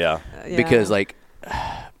days? Oh, yeah. Because like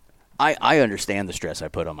I understand the stress I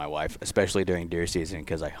put on my wife, especially during deer season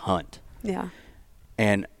because I hunt. Yeah.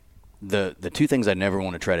 And the two things I never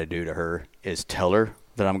want to try to do to her is tell her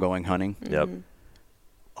that I'm going hunting. Yep.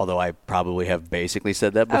 Although I probably have basically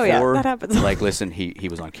said that before. Oh, yeah, that happens. Like, listen, he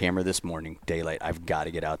was on camera this morning, daylight. I've got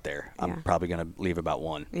to get out there. Yeah. I'm probably going to leave about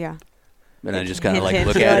 1. Yeah. And I just kind of like Hint,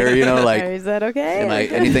 look you're at her, you know, like, is that okay? am I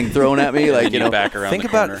anything thrown at me? Like, you know, back around Think the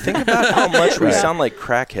corner. about how much we Right. sound like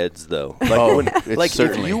crackheads, though. Like, it's like if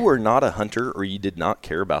certainly. you were not a hunter or you did not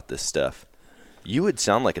care about this stuff, you would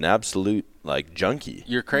sound like an absolute like junkie.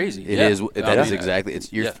 You're crazy. It Yeah. is. I That is mean, exactly.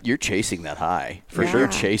 It's you're chasing that high for Yeah. sure.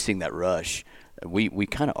 Chasing that rush. We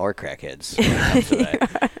kind of are crackheads when it comes to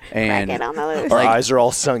that. And Crackhead on the loose. Our like- eyes are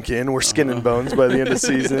all sunk in. We're skin and bones by the end of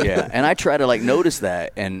season. yeah, and I try to like notice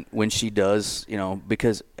that, and when she does, you know,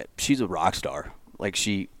 because she's a rock star. Like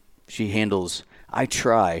she handles. I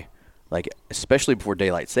try, like especially before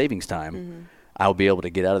daylight savings time, I'll be able to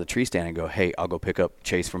get out of the tree stand and go, hey, I'll go pick up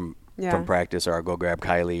Chase from practice, or I'll go grab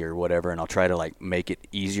Kylie or whatever, and I'll try to like make it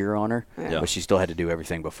easier on her. Yeah. But she still had to do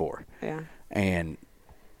everything before. Yeah. And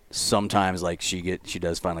sometimes like she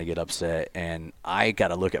does finally get upset, and I got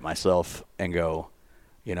to look at myself and go,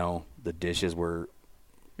 you know, the dishes were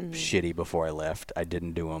shitty before I left. I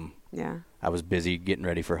didn't do them. Yeah. I was busy getting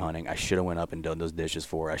ready for hunting. I should have went up and done those dishes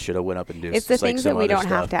for her. I should have went up and do It's the like things some that we other don't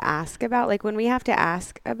have stuff. to ask about. Like when we have to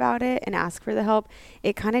ask about it and ask for the help,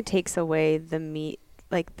 it kind of takes away the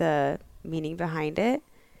meaning behind it.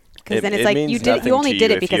 Because then it's like means you nothing only to did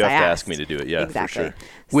you it if because you I have to asked. ask me to do it. Yeah, exactly. for sure.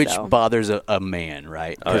 Which So- bothers a man,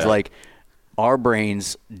 right? Oh, Because yeah. like our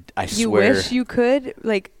brains, I You swear. wish you could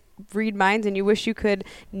like read minds, and you wish you could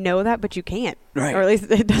know that, but you can't. Right. Or at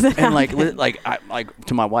least it doesn't and happen. like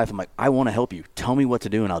to my wife, I'm like, I want to help you. Tell me what to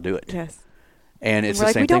do, and I'll do it. Yes. And it's We're the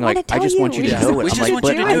like, same we don't thing. Like, wanna I tell just want you. you to We know just it. We I'm just like, want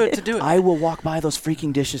but you to do it. I will walk by those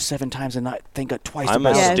freaking dishes 7 times and not think twice I'm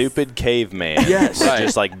about a Yes. it. stupid caveman. Yes. That Right.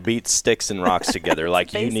 just like beats sticks and rocks together.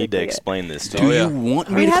 Like you need to basically it. explain this to Do me. yeah. you want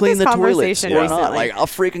We me to had clean this the toilets conversation or not? recently. Like, I'll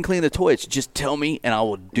freaking clean the toilets. Just tell me, and I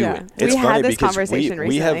will do Yeah. it. It's We had funny this because conversation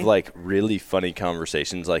we have recently. like really funny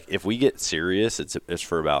conversations. Like if we get serious, it's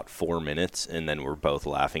for about 4 minutes, and then we're both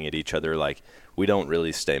laughing at each other. Like we don't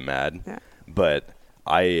really stay mad, Yeah. but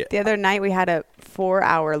The other night we had a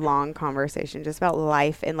 4-hour long conversation just about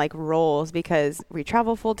life and like roles, because we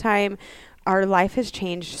travel full time. Our life has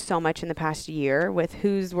changed so much in the past year with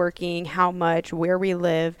who's working, how much, where we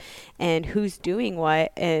live, and who's doing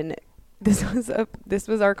what. And this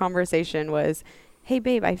was our conversation was, hey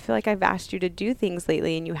babe, I feel like I've asked you to do things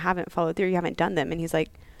lately and you haven't followed through, you haven't done them. And he's like,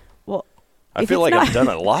 well, I if feel it's like not- I've done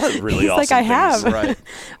a lot of really He's awesome like, I have. things. Right.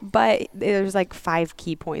 But there's like 5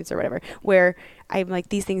 key points or whatever where I'm like,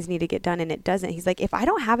 these things need to get done, and it doesn't. He's like, if I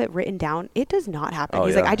don't have it written down, it does not happen. Oh,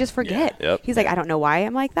 He's like, yeah. I just forget. Yeah. Yep. He's like, I don't know why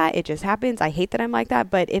I'm like that. It just happens. I hate that I'm like that.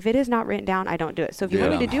 But if it is not written down, I don't do it. So if you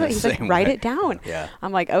want Yeah, me to do it, he's like, same write way. it down. Yeah.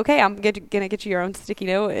 I'm like, okay, I'm gonna get you your own sticky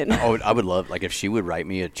note. And Oh, I would love, like, if she would write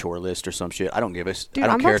me a chore list or some shit. I don't give a. dude, I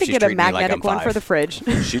don't I'm care about if to she's get a treating me like magnetic I'm one 5. for the fridge.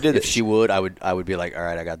 She did If it. she would, I would be like, all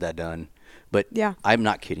right, I got that done. But Yeah. I'm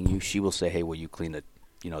not kidding you. She will say, hey, will you clean the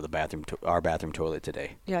bathroom, our bathroom toilet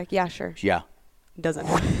today? You're like, yeah, sure. Yeah. Doesn't.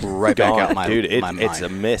 Right back Gone. out my Dude, my it's mind. a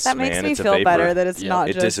mist, That makes man. me It's a feel vapor. better that it's Yeah. not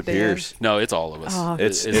It just disappears. No, it's all of us. Oh.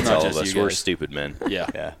 It's not all just of us. you We're guys. stupid men. Yeah.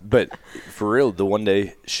 Yeah. But for real, the one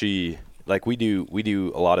day she like we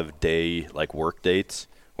do a lot of day like work dates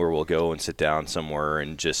where we'll go and sit down somewhere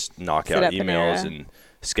and just knock Sit out at emails Panera. and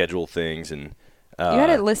schedule things. And You had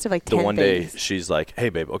a list of like 10 the one day things. she's like, "Hey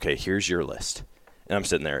babe, okay, here's your list." And I'm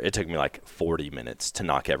sitting there. It took me like 40 minutes to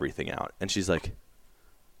knock everything out. And she's like,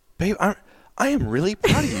 "Babe, I am really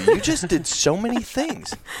proud of you. You just did so many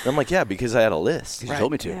things." And I'm like, "Yeah, because I had a list." She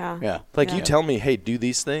told me to. Yeah. Yeah. Like Yeah. you tell me, "Hey, do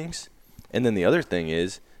these things." And then the other thing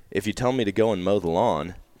is, if you tell me to go and mow the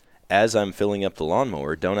lawn, as I'm filling up the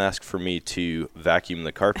lawnmower, don't ask for me to vacuum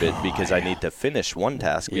the carpet because I need to finish one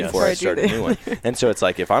task Yes. before I Before I start do a the new one. And so it's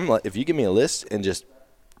like if you give me a list and just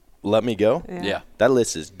let me go, Yeah. that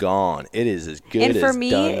list is gone. It is as good And for as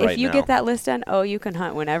me, done if right you now. get that list done, oh, you can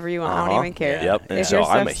hunt whenever you want. I don't even care. Yep. And If so your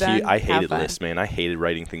I'm stuff's done, I have hated fun. lists, man. I hated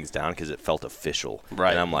writing things down because it felt official.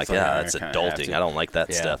 Right. And I'm like, It's like, yeah, I that's kinda have adulting. to. I don't like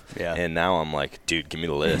that Yeah, stuff. yeah. And now I'm like, dude, give me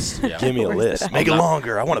the list. Yeah. Give me a Where's list. that? Make it I'll knock-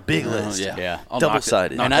 longer. I want a big list. Yeah. Yeah. I'll knock it-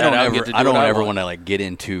 Double-sided. knock And I that don't out, ever, get to do I don't what ever want. want to like get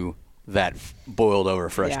into that boiled over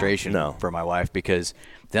frustration No. for my wife, because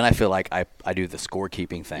then I feel like I do the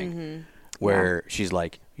scorekeeping thing where she's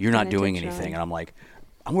like, you're not doing anything. Unintentionally. And I'm like,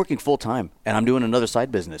 I'm working full time and I'm doing another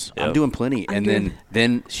side business. I'm Yep. doing plenty. And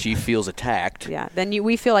then she feels attacked. Yeah. Then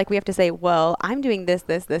we feel like we have to say, well, I'm doing this.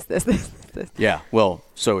 Yeah. Well,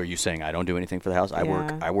 so are you saying I don't do anything for the house? I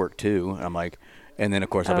Yeah. work too. And I'm like, and then of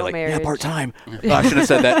course I'll be Oh, like, marriage. yeah, part time. Oh, I should have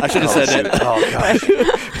said that. I should have said that. Oh gosh.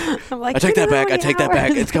 I'm like, I take "You that know back. how I many take that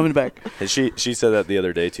back. hours?" It's coming back. And she said that the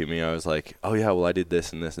other day to me. I was like, oh yeah, well I did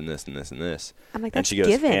this and this and this and this and this. I'm like, and that's she goes,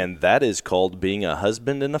 given. and that is called being a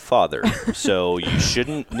husband and a father. So you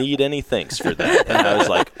shouldn't need any thanks for that. And I was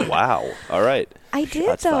like, wow, all right. I did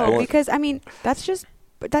Shots though, fired. because I mean, that's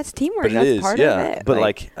teamwork. But it that's is, part yeah. of it. But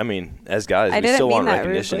like, I mean, as guys, I we didn't still mean want that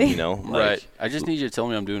recognition, rudely. you know? Like, Right. I just need you to tell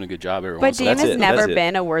me I'm doing a good job every but once in a Dean while. has it, never that's it.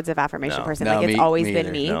 been a words of affirmation No. person. No, like it's me- always me been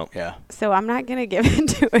either. me. No. Yeah. So I'm not gonna give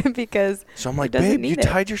into it because So I'm like, it doesn't babe, need you it.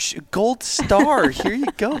 tied your gold star. Here you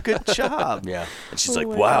go. Good job. Yeah. And she's Oh like,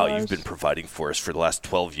 my wow, gosh. you've been providing for us for the last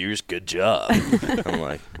 12 years. Good job. I'm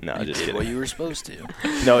like, no, You just did kidding. what you were supposed to.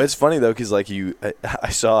 No, it's funny though, because like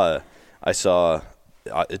I saw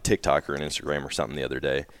a TikTok or an Instagram or something the other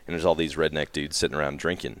day, and there's all these redneck dudes sitting around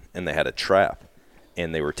drinking, and they had a trap,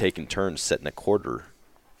 and they were taking turns setting a quarter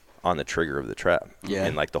on the trigger of the trap. Yeah.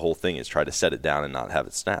 And like the whole thing is try to set it down and not have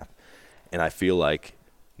it snap. And I feel like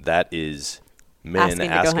that is men Asking to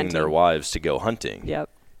go asking their hunting. wives to go hunting. Yep.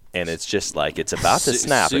 And it's just like it's about to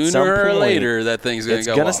snap. Sooner At some or point, later, that thing's gonna it's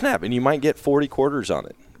go gonna off. snap, and you might get 40 quarters on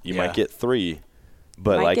it. You Yeah. might get 3,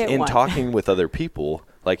 but Might like get in one. talking with other people,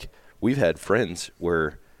 like we've had friends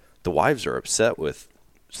where the wives are upset with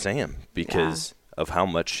Sam because of how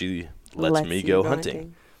much she lets me you go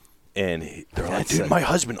hunting. And they're like, dude, my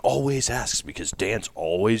husband always asks because Dan's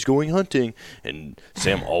always going hunting and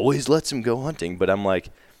Sam always lets him go hunting. But I'm like,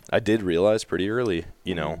 I did realize pretty early,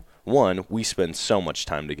 you know, one, we spend so much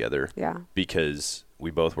time together Yeah. because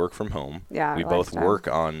we both work from home. Yeah, we our both lifestyle. work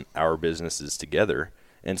on our businesses together.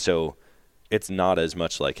 And so it's not as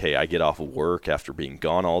much like, hey, I get off of work after being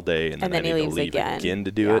gone all day and then I he need to leaves leave again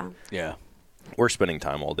to do Yeah. it. Yeah. We're spending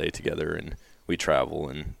time all day together, and we travel,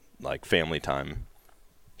 and like family time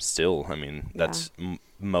still. I mean, that's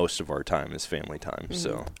most of our time is family time. Mm-hmm.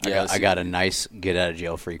 So, I got a nice get out of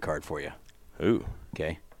jail free card for you. ooh.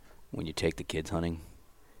 Okay. When you take the kids hunting,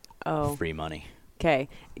 Oh, free money. okay.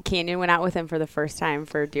 Canyon went out with him for the first time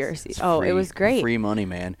for deer It's season. Oh, it free- was great. Free money,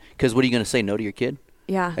 man. Because what are you going to say no to your kid?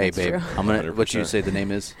 Yeah, Hey, that's babe, true. I'm going to, what you 100%. say the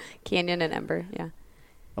name is? Canyon and Ember. Yeah, I'm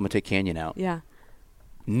going to take Canyon out. yeah,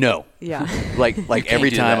 No. yeah. Like every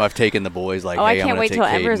do time that. I've taken the boys, like, Oh, hey, I I'm can't gonna wait take till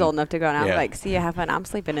Ember's Caden. old enough to go out. Yeah. Like, see you have fun. I'm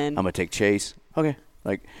sleeping in. I'm going to take Chase. Okay.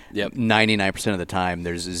 Like, Yep. 99% of the time,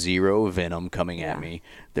 there's zero venom coming Yeah. at me.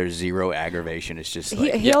 There's zero aggravation. It's just He'll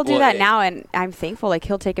like, do well, that now, and I'm thankful. Like,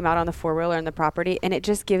 he'll take him out on the 4-wheeler and the property, and it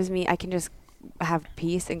just gives me, I can just have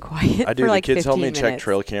peace and quiet I do. for like The kids 15 help me check minutes.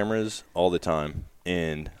 trail cameras all the time,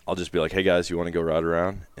 and I'll just be like, "Hey guys, you want to go ride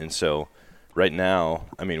around?" And so, right now,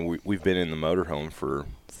 I mean, we've been in the motorhome for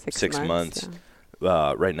 6 months.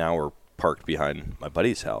 Right now, we're parked behind my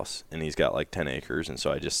buddy's house, and he's got like 10 acres, and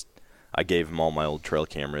so I gave him all my old trail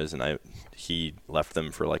cameras, and he left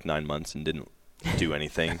them for like 9 months and didn't do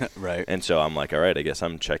anything. Right. And so I'm like, all right, I guess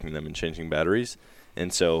I'm checking them and changing batteries.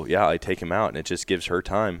 And so, yeah, I take him out, and it just gives her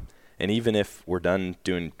time. And even if we're done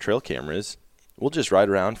doing trail cameras, we'll just ride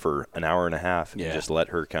around for an hour and a half and Yeah. just let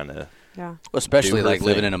her kind of. Yeah. especially do her like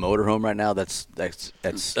living thing. in a motorhome right now, that's That's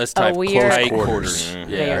Oh, tight, we close are- quarters. Mhm.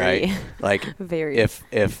 Yeah. Very. right. Like Very. if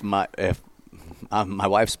my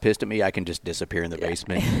wife's pissed at me, I can just disappear in the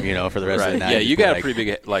basement, for the rest of the Right. night. Yeah, you But, got like, a pretty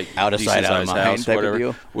big, like, out of sight, out of decent-sized mind house, type of whatever.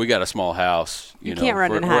 deal. We got a small house. You know, can't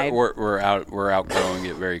run and hide. We're outgrowing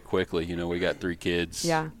it very quickly. We got 3 kids.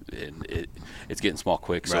 Yeah. And it's getting small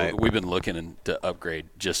quick. So Right. we've been looking to upgrade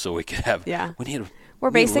just so we could have. Yeah. We need. We're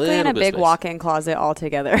we need basically in a little bit big of space. walk-in closet all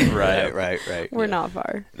together. Right. right. We're not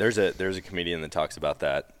far. There's a comedian that talks about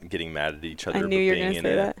that, getting mad at each other. I but knew you were being gonna in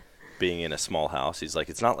say a, that. Being in a small house, he's like,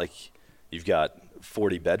 it's not like you've got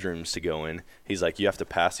 40 bedrooms to go in. He's like, you have to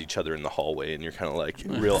pass each other in the hallway, and you're kind of like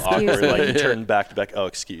real awkward. Like you turn back to back. Oh,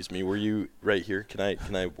 excuse me, were you right here? Can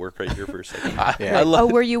I work right here for a second? Yeah. I love.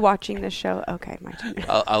 Oh, were you watching this show? Okay, my turn.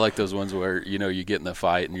 I like those ones where you get in the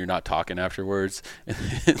fight and you're not talking afterwards, and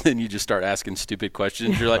then you just start asking stupid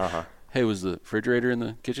questions. You're like, "Hey, was the refrigerator in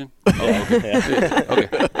the kitchen?" Oh, okay.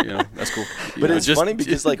 Okay, that's cool. But it's just- funny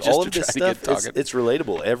because like just all to of this try to get stuff, talking. it's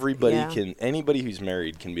relatable. Everybody Yeah. anybody who's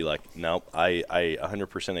married can be like, nope, I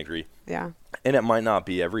 100% agree. Yeah. And it might not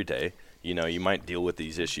be every day. You might deal with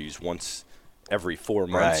these issues once every 4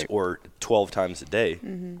 months Right. or 12 times a day.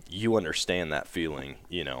 Mm-hmm. You understand that feeling,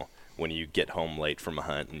 when you get home late from a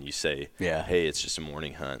hunt and you say, Yeah. hey, it's just a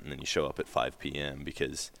morning hunt, and then you show up at 5 p.m.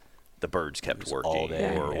 because the birds kept It's all working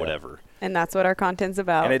day, or yeah. whatever. And that's what our content's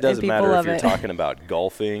about. And it doesn't people matter if love you're it. talking about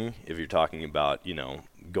golfing, if you're talking about,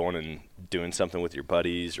 going and doing something with your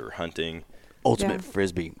buddies or hunting. Ultimate Yeah.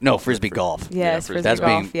 frisbee. No, frisbee golf. Yes, Yeah, frisbee That's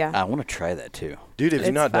golf. being. yeah. I want to try that too. Dude, have you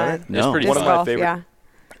It's not done fun. it? No. pretty One of fun. my golf, favorite.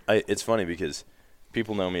 yeah. It's funny because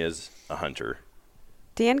people know me as a hunter.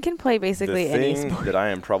 Dan can play basically The any thing sport. that I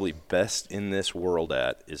am probably best in this world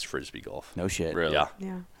at is frisbee golf. No shit. Really? Yeah.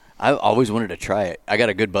 Yeah. I always wanted to try it. I got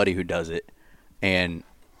a good buddy who does it, and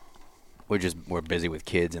we're busy with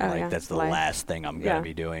kids, and Oh, yeah. that's the Life. last thing I'm Yeah. gonna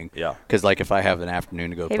be doing. Yeah. Because like if I have an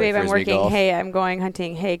afternoon to go Hey, play babe, I'm frisbee working. golf, Hey, I'm going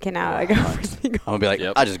hunting. Hey, can I go frisbee golf? I'm gonna be like,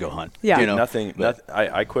 Yep. I just go hunt. Yeah. You know? Nothing. But-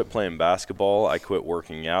 I quit playing basketball. I quit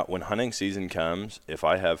working out. When hunting season comes, if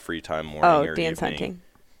I have free time morning Oh, or Dan's evening, hunting.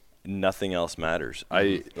 nothing else matters.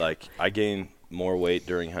 I gain more weight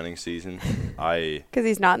during hunting season. Because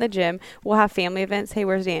he's not in the gym. We'll have family events. Hey,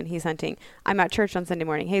 where's Dan? He's hunting. I'm at church on Sunday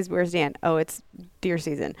morning. Hey, where's Dan? Oh, it's deer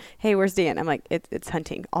season. Hey, where's Dan? I'm like, it's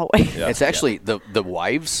hunting always. Yeah. It's actually the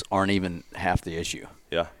wives aren't even half the issue.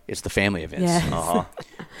 Yeah. It's the family events. Yes. Uh-huh.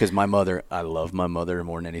 Because my mother, I love my mother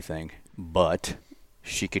more than anything, but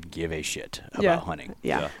she could give a shit about Yeah. hunting.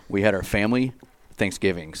 Yeah. Yeah. We had our family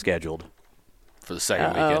Thanksgiving scheduled. for the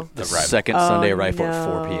second Uh-oh. weekend. The of riding. second Sunday rifle at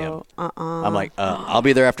 4 p.m. Uh-uh. I'm like, I'll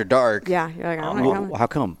be there after dark. Yeah. You're like, I'm not Well, coming. how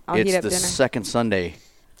come? I'll heat It's up the dinner. second Sunday.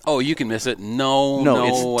 Oh, you can miss it.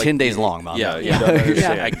 No, it's 10 days long, Mom. Yeah, You yeah. don't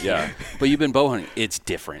understand. I can't. Yeah. But you've been bow hunting. It's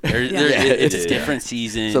different. Yeah. It's Yeah. a different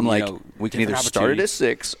season. So I'm you like, know, we can different either start it at opportunities.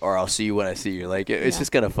 6 or I'll see you when I see you. Like, it's Yeah.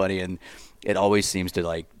 just kind of funny. And it always seems to,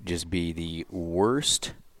 like, just be the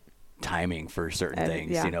worst timing for certain things,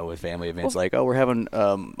 yeah. you know, with family events. Like, oh, we're having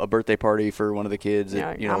a birthday party for one of the kids Yeah,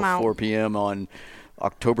 at, you I'm know, out. 4 p.m. on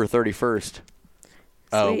October 31st.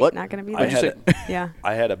 Sweet, What? not going to be I there. had Yeah.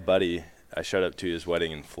 I had a buddy. I showed up to his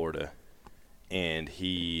wedding in Florida, and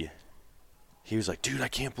he was like, dude, I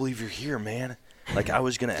can't believe you're here, man. Like, I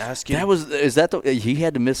was going to ask you. He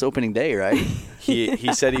had to miss opening day, right?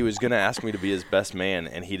 He said he was going to ask me to be his best man,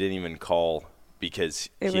 and he didn't even call because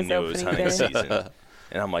he knew it was hunting season.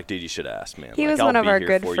 And I'm like, dude, you should have asked, man. He like, was I'll one of be our here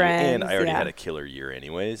good for friends. You. And I already yeah. had a killer year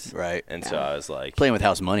anyways. Right. And so I was like. Playing with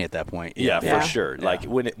house money at that point. Yeah, Yeah. for sure. Yeah. Like,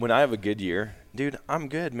 when I have a good year, dude, I'm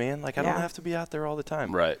good, man. Like, I don't Yeah. have to be out there all the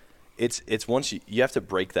time. Right. It's once you have to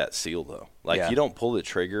break that seal, though. Like, Yeah. you don't pull the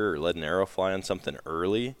trigger or let an arrow fly on something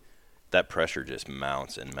early, that pressure just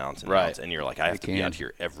mounts and mounts and Right. mounts. And you're like, I have to be can. out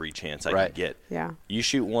here every chance I Right. can get. Yeah. You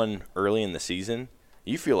shoot one early in the season,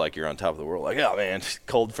 you feel like you're on top of the world. Like, oh, man,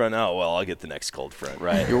 cold front. Oh, well, I'll get the next cold front.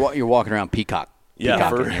 Right. You're walking around peacock. Yeah,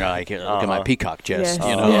 Peacocking. for- You're like, look at my peacock chest. Yes.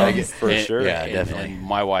 You know, Yes. like, For And- sure. Yeah, and, definitely. And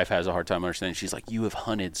my wife has a hard time understanding. She's like, you have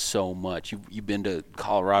hunted so much. You've been to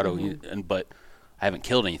Colorado, but I haven't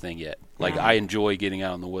killed anything yet. Like, Yeah. I enjoy getting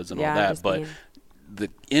out in the woods and Yeah, all that, just but being- the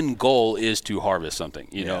end goal is to harvest something,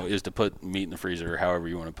 you know, is to put meat in the freezer, or however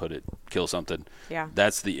you want to put it, kill something. Yeah.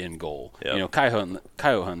 That's the end goal. Yep. You know, coyote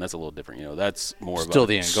hunting, that's a little different. You know, that's more Still of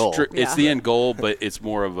a the end goal. It's Yeah. the end goal, but it's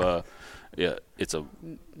more of a, it's a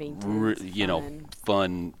Maintenance,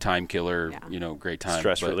 fun time killer. Yeah. You know, great time.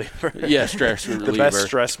 Stress but- reliever. Yeah, stress reliever. The best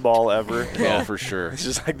stress ball ever. Oh, for sure. It's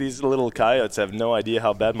just like these little coyotes have no idea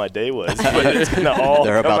how bad my day was, but it's gonna all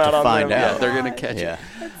They're come about out to on find them. out. Yeah, they're gonna catch Yeah.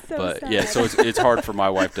 it. So But sad. yeah, so it's hard for my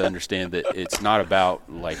wife to understand that it's not about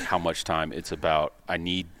like how much time. It's about I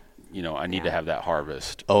need to have that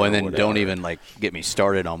harvest. Oh, or and then whatever. don't even like get me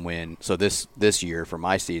started on when. So this year for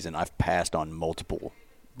my season, I've passed on multiple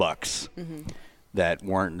bucks that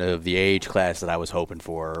weren't of the age class that I was hoping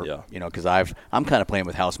for. Yeah. You know, because I'm kind of playing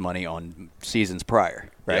with house money on seasons prior,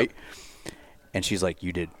 right? And she's like,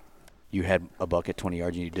 you had a buck at 20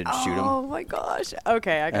 yards and you didn't shoot him. Oh my gosh.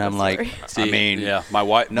 Okay, I got And I'm a like, story. See, I mean, yeah, my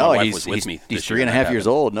wife he's was with me. He's this year 3.5 when that years happened.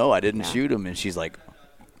 old. No, I didn't Yeah. shoot him. And she's like,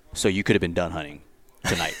 so you could have been done hunting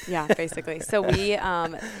tonight. Yeah, basically. So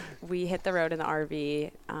we hit the road in the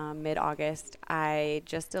RV mid-August. I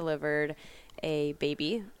just delivered a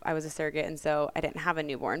baby. I was a surrogate, and so I didn't have a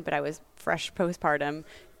newborn, but I was fresh postpartum.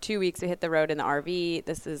 2 weeks we hit the road in the RV.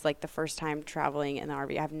 This is like the first time traveling in the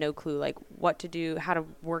RV. I have no clue like what to do, how to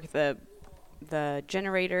work the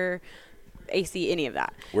generator, AC, any of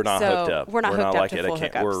that. We're not So hooked up. We're not hooked up like to at full a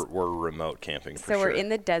camp. hookups. We're remote camping for So sure. we're in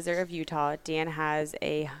the desert of Utah. Dan has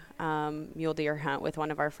a mule deer hunt with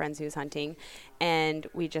one of our friends who's hunting, and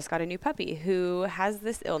we just got a new puppy who has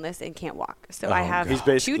this illness and can't walk. So I have He's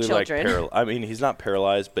basically two like children. I mean, he's not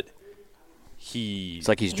paralyzed, but It's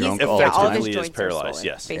like he's drunk yeah, all the all of time. his Effectively is joints are paralyzed, swollen,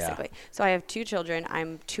 yes. basically. So I have two children.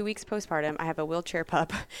 I'm 2 weeks postpartum. I have a wheelchair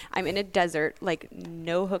pup. I'm in a desert, like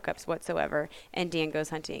no hookups whatsoever. And Dan goes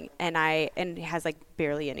hunting, and has like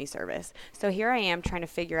barely any service. So here I am trying to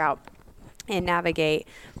figure out and navigate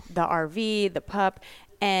the RV, the pup,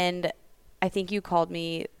 and I think you called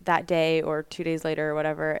me that day or 2 days later or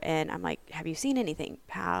whatever, and I'm like, have you seen anything,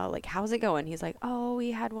 pal? Like, how's it going? He's like, oh,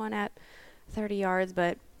 we had one at 30 yards,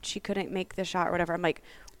 but she couldn't make the shot or whatever. I'm like,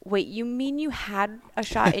 wait, you mean you had a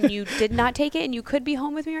shot and you did not take it and you could be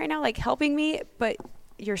home with me right now, like helping me, but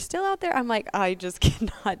you're still out there? I'm like, I just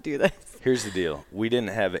cannot do this. Here's the deal. We didn't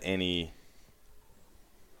have any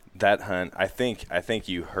that hunt. I think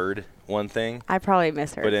you heard one thing, I probably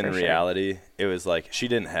misheard. but in for sure. reality, it was like she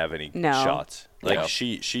didn't have any No. shots. Like Yeah.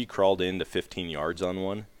 she crawled into 15 yards on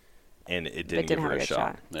one, and it didn't give have her a a good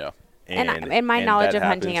shot. Yeah. And in my knowledge that of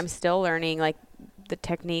hunting, I'm happens. still learning like the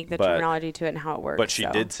technique, the But- terminology to it, and how it works. But she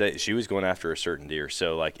so. did say she was going after a certain deer.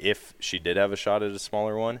 So, like, if she did have a shot at a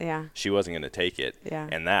smaller one, Yeah. she wasn't going to take it. Yeah.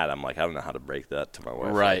 And that, I'm like, I don't know how to break that to my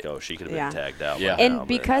wife. Right. Like, oh, she could have Yeah. been tagged out. Yeah. by And now, but-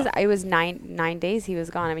 because I was nine days he was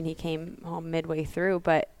gone. I mean, he came home midway through,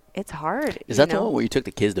 but it's hard. Is that you the know? one where you took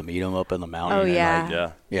the kids to meet him up in the mountain? Oh, and, yeah. like,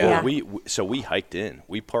 Yeah. Yeah. Well, so we hiked in.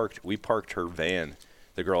 We parked her van,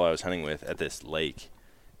 the girl I was hunting with, at this lake,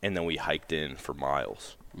 and then we hiked in for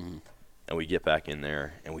miles. And we get back in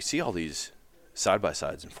there, and we see all these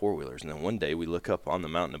side-by-sides and four-wheelers. And then one day we look up on the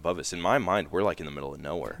mountain above us. In my mind, we're like in the middle of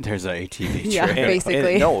nowhere. There's an ATV Yeah. trail.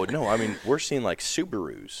 Basically. No, I mean, we're seeing like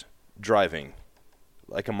Subarus driving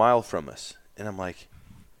like a mile from us. And I'm like,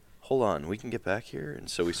 hold on, we can get back here? And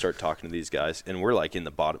so we start talking to these guys, and we're like in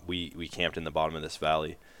the bottom. We camped in the bottom of this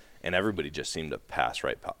valley, and everybody just seemed to pass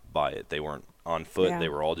right by it. They weren't on foot. Yeah. They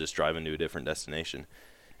were all just driving to a different destination.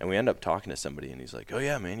 And we end up talking to somebody, and he's like, oh,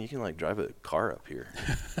 yeah, man, you can like drive a car up here.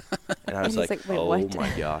 And I was And like, he's like, wait, oh, what? my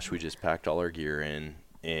gosh, we just packed all our gear in.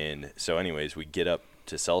 And so anyways, we get up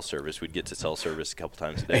to cell service. We'd get to cell service a couple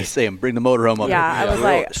times a day. They say him, bring the motorhome up. Yeah, I was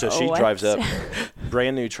like, So she what? drives up,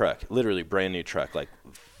 brand new truck, literally brand new truck, like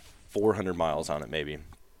 400 miles on it maybe.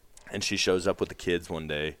 And she shows up with the kids one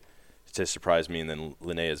day to surprise me, and then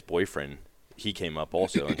Linnea's boyfriend, he came up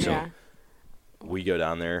also. And so we go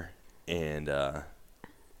down there, and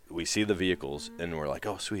we see the vehicles, and we're like,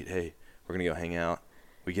 oh, sweet, hey, we're going to go hang out.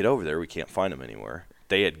 We get over there. We can't find them anywhere.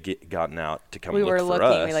 They had gotten out to come look for us. We were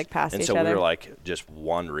looking. We, like, passed each other. And so we were, like, just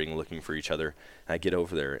wandering, looking for each other. And I get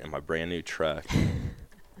over there, and my brand-new truck,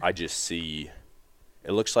 I just see –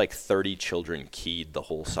 it looks like 30 children keyed the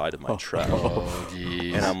whole side of my truck. Oh,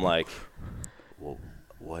 geez. And I'm like, well,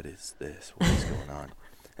 what is this? What is going on?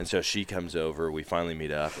 And so she comes over. We finally meet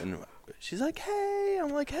up, and she's like, hey. I'm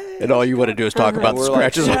like, hey. And all you want to do is talk about the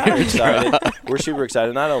scratches on your truck. We're super excited.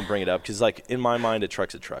 And I don't bring it up because, like, in my mind, a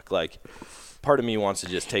truck's a truck. Like, part of me wants to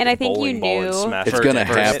just take a bowling ball and smash it. It's going to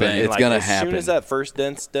happen. It's going to happen. As soon as that first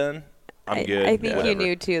dent's done, I'm good. I think you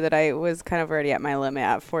knew, too, that I was kind of already at my limit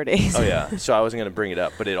at 4 days. Oh, yeah. So I wasn't going to bring it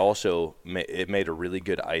up. But it also made a really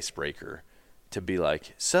good icebreaker to be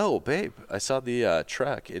like, so, babe, I saw the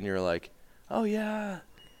truck. And you're like, oh, yeah.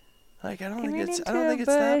 Like, I don't think it's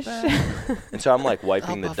that bad. And so I'm, like,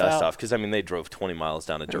 wiping the dust off. Because, I mean, they drove 20 miles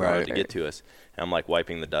down a dirt road to get to us. And I'm, like,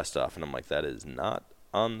 wiping the dust off. And I'm like, that is not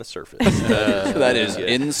on the surface. That is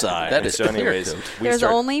inside. That is so anyways, there's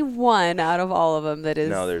only one out of all of them that is.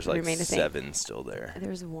 No, there's like remain the same. 7 still there.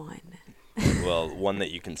 There's one. Well, one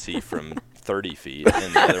that you can see from 30 feet,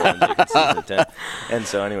 and the other one you can see from 10. And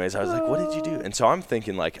so, anyways, I was like, "What did you do?" And so I'm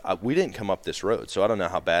thinking, like, we didn't come up this road, so I don't know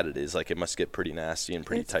how bad it is. Like, it must get pretty nasty and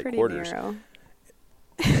pretty tight quarters. Narrow.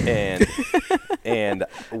 And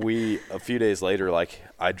we a few days later, like,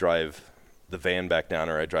 I drive the van back down,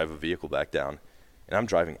 or I drive a vehicle back down. And I'm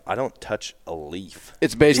driving. I don't touch a leaf.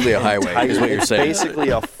 It's basically a highway, is what you're saying. It's basically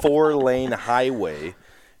a 4-lane highway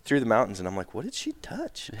through the mountains. And I'm like, what did she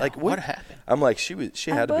touch? Like, what happened? I'm like, she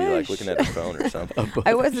had to be like looking at her phone or something.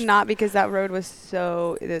 I was not, because that road was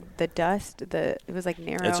so the dust. It was like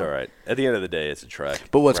narrow. It's all right. At the end of the day, it's a trek.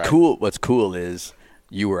 But what's cool is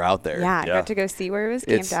you were out there. Yeah, I got to go see where it was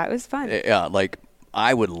camped out. It was fun. Yeah, like,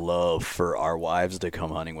 I would love for our wives to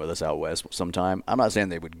come hunting with us out west sometime. I'm not saying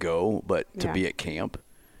they would go, but to be at camp,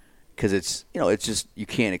 because it's just, you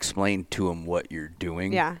can't explain to them what you're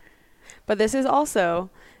doing. Yeah, but this is also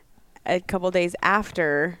a couple days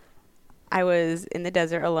after I was in the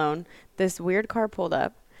desert alone. This weird car pulled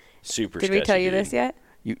up. Super. Did we tell you this yet?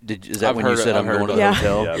 Is that when you said I'm going to the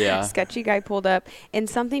hotel? Yeah. Sketchy guy pulled up, and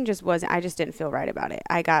something just wasn't. I just didn't feel right about it.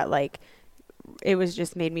 I got like. It was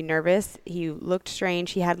just made me nervous. He looked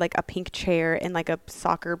strange. He had like a pink chair and like a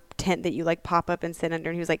soccer tent that you like pop up and sit under.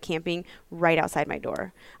 And he was like camping right outside my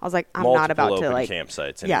door. I was like, I'm not about to like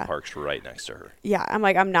campsites, and he parks right next to her. Yeah, I'm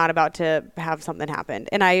like, I'm not about to have something happen.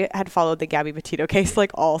 And I had followed the Gabby Petito case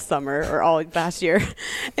like all summer or all last year,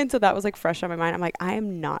 and so that was like fresh on my mind. I'm like, I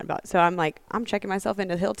am not about. So I'm like, I'm checking myself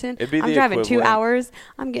into Hilton. I'm driving 2 hours.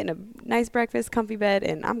 I'm getting a nice breakfast, comfy bed,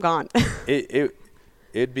 and I'm gone.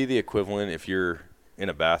 It'd be the equivalent if you're in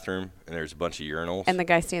a bathroom and there's a bunch of urinals. And the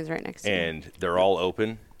guy stands right next to you. And they're all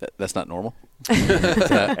open. That's not normal?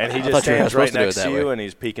 And he just stands right next to you, and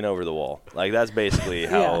he's peeking over the wall. Like, that's basically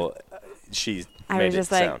how she made it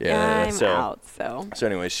sound. I'm out. So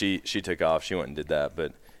anyway, she took off. She went and did that.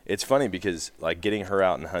 But it's funny because, like, getting her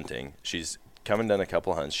out and hunting, she's come and done a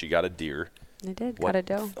couple of hunts. She got a deer. I did. Got a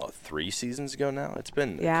doe. 3 seasons ago now? It's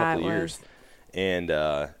been a couple of years. And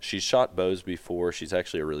she's shot bows before. She's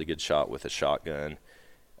actually a really good shot with a shotgun.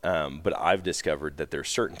 But I've discovered that there's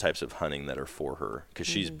certain types of hunting that are for her because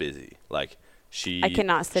she's busy. Like, I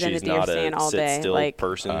cannot sit in the deer stand all day. Still like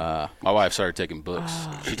person. My wife started taking books.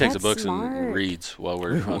 She takes the books and reads while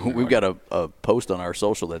we're hunting. We've got a post on our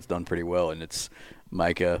social that's done pretty well, and it's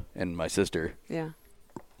Micah and my sister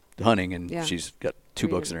hunting, and she's got 2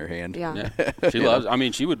 books in her hand. Yeah. She loves. I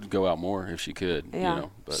mean, she would go out more if she could. Yeah.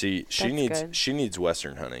 But see, she needs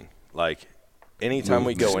Western hunting. Like, anytime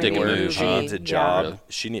we go anywhere, she needs a job.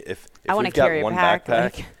 Yeah. If we've got one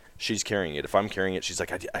backpack, she's carrying it. If I'm carrying it, she's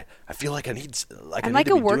like, I feel like I need I'm like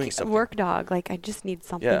a work dog. Like, I just need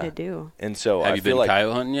something to do. And so have you been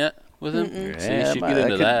coyote hunting yet with him? See, she'd get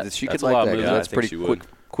into that. She could like that. That's pretty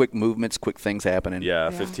quick movements, quick things happening. Yeah,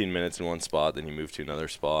 15 minutes in one spot, then you move to another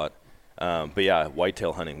spot. But yeah,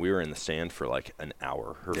 whitetail hunting. We were in the stand for like an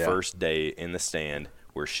hour. Her first day in the stand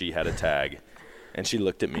where she had a tag, and she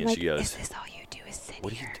looked at me and she goes, "Is this all you do? Is sit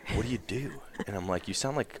here? What do you do?" And I'm like, "You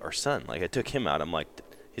sound like our son." Like, I took him out. I'm like,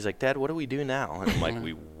 He's like, Dad, what do we do now? And I'm like,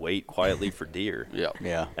 we wait quietly for deer.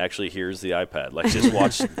 Yeah. Actually, here's the iPad. Like, just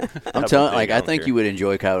watch. I'm telling, like, I think you would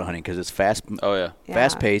enjoy coyote hunting because it's fast. Oh yeah.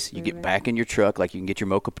 Fast paced. You get back in your truck, like you can get your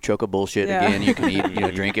mocha choco bullshit again. You can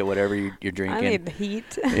eat, drink it, whatever you're drinking. I need the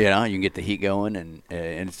heat. You can get the heat going, and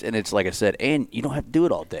it's like I said, and you don't have to do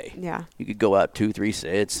it all day. Yeah. You could go out 2-3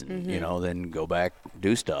 sits, and then go back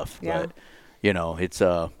do stuff. Yeah. But it's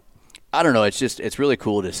I don't know. It's really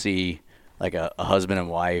cool to see like a husband and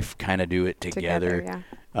wife kind of do it together.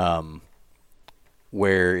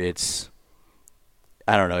 Where it's,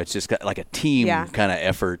 I don't know, it's just got like a team kind of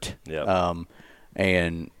effort. Yeah.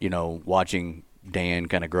 And, watching Dan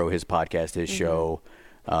kind of grow his podcast, his show,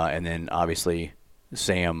 and then obviously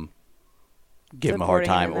Sam give him a hard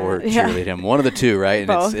time or cheerlead him. One of the two, right? And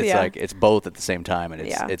both, it's like it's both at the same time, and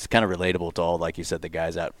it's kind of relatable to all, like you said, the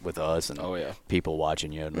guys out with us and people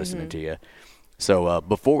watching you and listening to you. So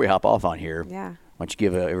before we hop off on here, why don't you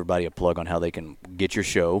give everybody a plug on how they can get your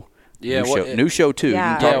show? Yeah, new show too.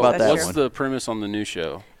 Yeah, you can talk about that What's one. the premise on the new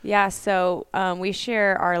show? Yeah, so we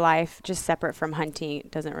share our life just separate from hunting. It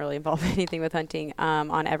doesn't really involve anything with hunting.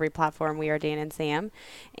 On every platform, we are Dan and Sam,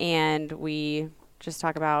 and we just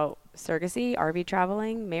talk about surrogacy, RV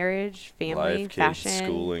traveling, marriage, family, life, kids, fashion,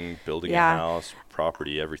 schooling, building a house,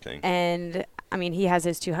 property, everything. And I mean, he has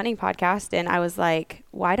his 2 hunting podcast, and I was like,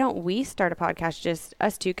 why don't we start a podcast, just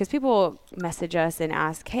us two? Because people message us and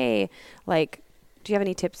ask, hey, like, do you have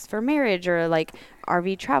any tips for marriage or like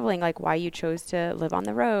RV traveling, like why you chose to live on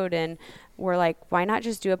the road? And we're like, why not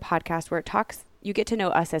just do a podcast where you get to know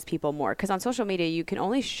us as people more? Because on social media, you can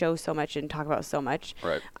only show so much and talk about so much,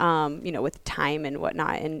 right? With time and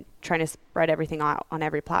whatnot, and trying to spread everything out on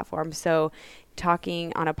every platform. So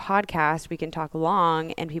talking on a podcast, we can talk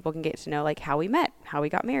long and people can get to know like how we met, how we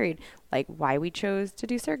got married, like why we chose to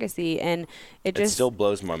do surrogacy. And it still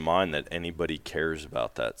blows my mind that anybody cares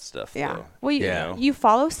about that stuff. Yeah. Though. Well, you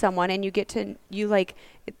follow someone and you get to, you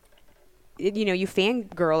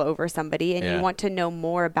fangirl over somebody and you want to know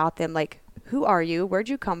more about them. Like, who are you? Where'd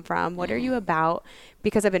you come from? What are you about?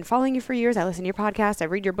 Because I've been following you for years. I listen to your podcast. I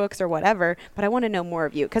read your books or whatever, but I want to know more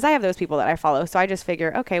of you because I have those people that I follow. So I just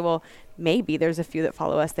figure, okay, well, maybe there's a few that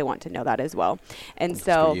follow us. They want to know that as well. And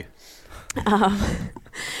so, we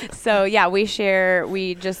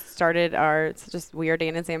just started it's just We Are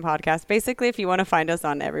Dan and Sam podcast. Basically, if you want to find us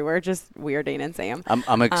on everywhere, just We Are Dan and Sam.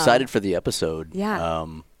 I'm excited for the episode. Yeah.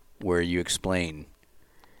 Where you explain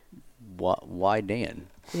why Dan.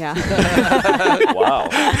 Yeah. Wow.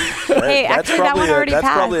 Hey, actually, that one already that's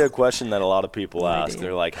passed. probably a question that a lot of people ask.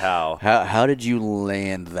 They're like, How did you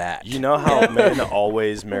land that? You know how men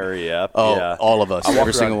always marry up? Oh, yeah. all of us.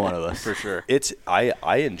 Every single one of us. For sure.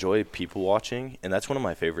 I enjoy people watching, and that's one of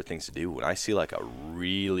my favorite things to do. When I see like a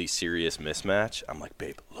really serious mismatch, I'm like,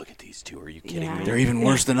 babe, look at these two. Are you kidding me? They're even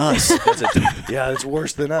worse than us. It's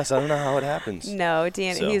worse than us. I don't know how it happens. No,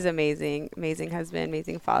 Dan, he's amazing. Amazing husband,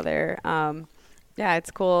 amazing father.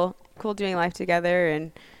 It's cool doing life together,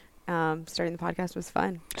 and starting the podcast was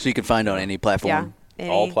fun. So you can find on any platform? Yeah.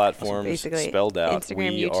 All platforms basically, spelled out. Instagram,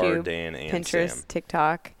 We YouTube, Are Dan and Pinterest, Sam.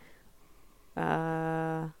 TikTok,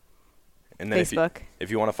 and then Facebook.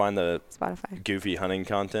 If you want to find the Spotify. goofy hunting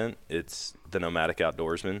content, it's The Nomadic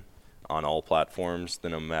Outdoorsman on all platforms, The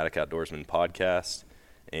Nomadic Outdoorsman podcast,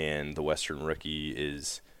 and The Western Rookie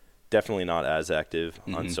is definitely not as active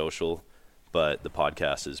on social, but the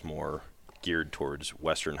podcast is more geared towards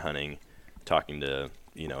Western hunting, talking to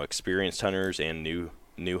experienced hunters and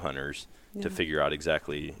new hunters to figure out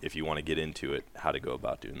exactly, if you want to get into it, how to go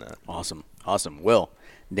about doing that. Awesome. Well,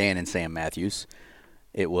 Dan and Sam Matthews,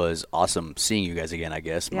 it was awesome seeing you guys again, I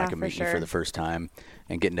guess. Yeah, I meet you for the first time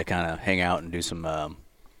and getting to kind of hang out and do some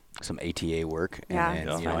ATA work, and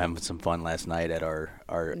then having some fun last night at our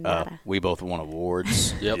we both won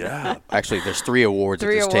awards. Yep. Yeah. Actually, there's 3 awards at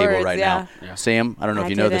this table right now. Yeah. Sam, I don't know if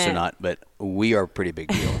you know this or not, but we are a pretty big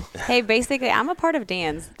deal. Hey, basically, I'm a part of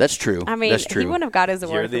Dan's. That's true. I mean, that's true. he wouldn't have got his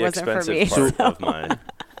award if it wasn't for me. You're the expensive part of my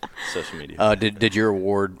social media. Did your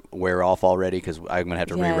award wear off already? Because I'm going to have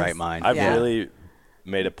to rewrite mine. I've really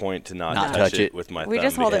made a point to not touch it with my thumb. We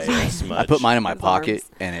just hold it. I put mine in my pocket,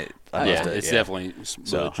 and it. It's definitely smudged.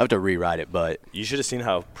 So I have to rewrite it, but you should have seen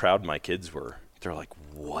how proud my kids were. They're like,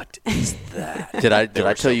 "What is that?" Did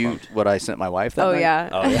I tell you what I sent my wife that night? Yeah.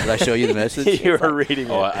 Oh yeah. Did I show you the message? You were reading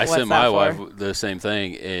it. I sent my wife the same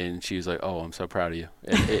thing, and she was like, "Oh, I'm so proud of you."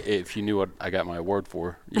 And if you knew what I got my award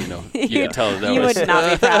for, you could tell that you was. would not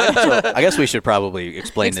be proud. So I guess we should probably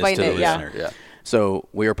explain this to the listener. Yeah. So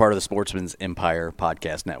we are part of the Sportsman's Empire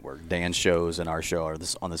podcast network. Dan's shows and our show are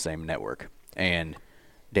on the same network. And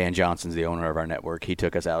Dan Johnson's the owner of our network. He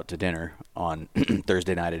took us out to dinner on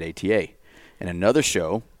Thursday night at ATA. And another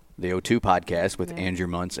show, the O2 podcast with Andrew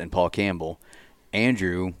Muntz and Paul Campbell.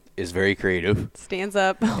 Andrew is very creative. Stands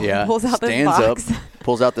up, Yeah, pulls out this stands box. up,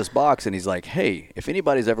 pulls out this box, and he's like, hey, if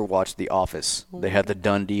anybody's ever watched The Office, they have the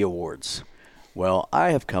Dundee Awards. Well,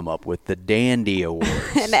 I have come up with the Dandy Awards.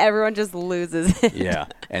 And everyone just loses it. Yeah,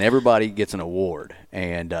 and everybody gets an award.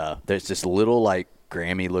 And there's this little, like,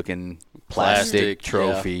 Grammy-looking plastic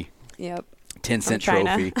trophy, Yep. 10-cent From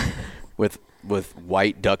China. trophy with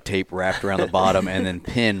white duct tape wrapped around the bottom and then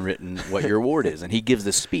pen written what your award is. And he gives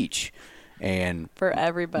this speech. And For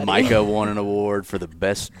everybody. Micah won an award for the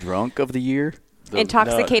best drunk of the year.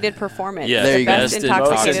 Intoxicated performance. Yeah, There the you go. best Best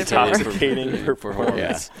intoxicated intoxicating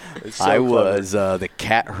performance. performance. It's so I clever. was the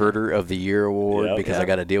Cat Herder of the Year award Yep. because I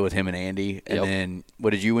got to deal with him and Andy. And Yep. then what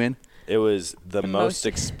did you win? It was the most most-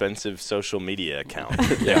 expensive social media account.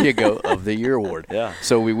 There you go, of the Year award. Yeah.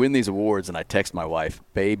 So we win these awards, and I text my wife,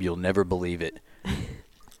 babe, you'll never believe it.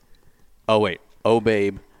 Oh, wait. Oh,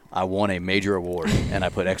 babe, I won a major award. And I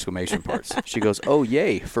put exclamation parts. She goes, oh,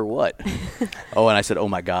 yay, for what? Oh, and I said, oh,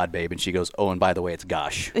 my God, babe. And she goes, oh, and by the way, it's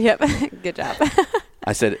gosh. Yep. Good job.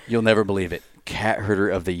 I said, you'll never believe it. Cat Herder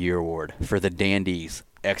of the Year award for the Dandies,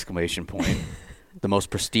 exclamation point. The most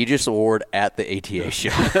prestigious award at the ATA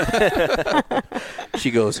show.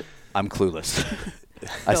 She goes, I'm clueless.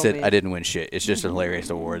 I So said, mean. I didn't win shit. It's just a hilarious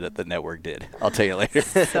award that the network did. I'll tell you later.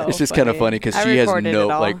 So It's just kind of funny because I she has recorded it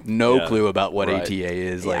all. no Yeah. clue about what Right. ATA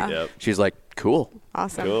is. Yeah. Like, Yep. she's like, cool.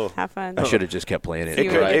 Awesome. Cool. Have fun. I should have just kept playing it. See It you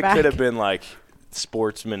could, when you're it could back. have been like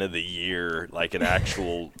Sportsman of the Year, like an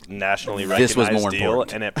actual nationally This recognized was more deal,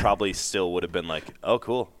 important. and it probably still would have been like, oh,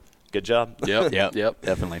 cool, good job. Yep. Yep. Yep.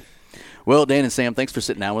 Definitely. Well, Dan and Sam, thanks for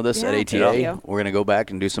sitting down with us at Yeah, ATA. thank you. We're gonna go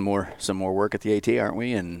back and do some more work at the ATA, aren't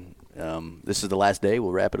we? And this is the last day.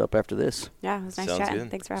 We'll wrap it up after this. Yeah, it was nice Sounds chatting.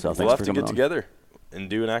 good. Thanks for So having thanks We'll have for to coming get on. together and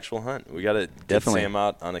do an actual hunt. We got to get Definitely. Sam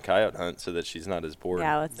out on a coyote hunt so that she's not as bored.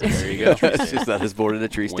 Yeah, let's do it. There you go. She's not as bored at a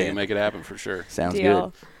tree We can stand. make it happen for sure. Sounds Deal.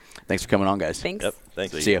 good. Thanks for coming on, guys. Thanks. Yep.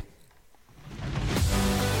 Thanks. See ya.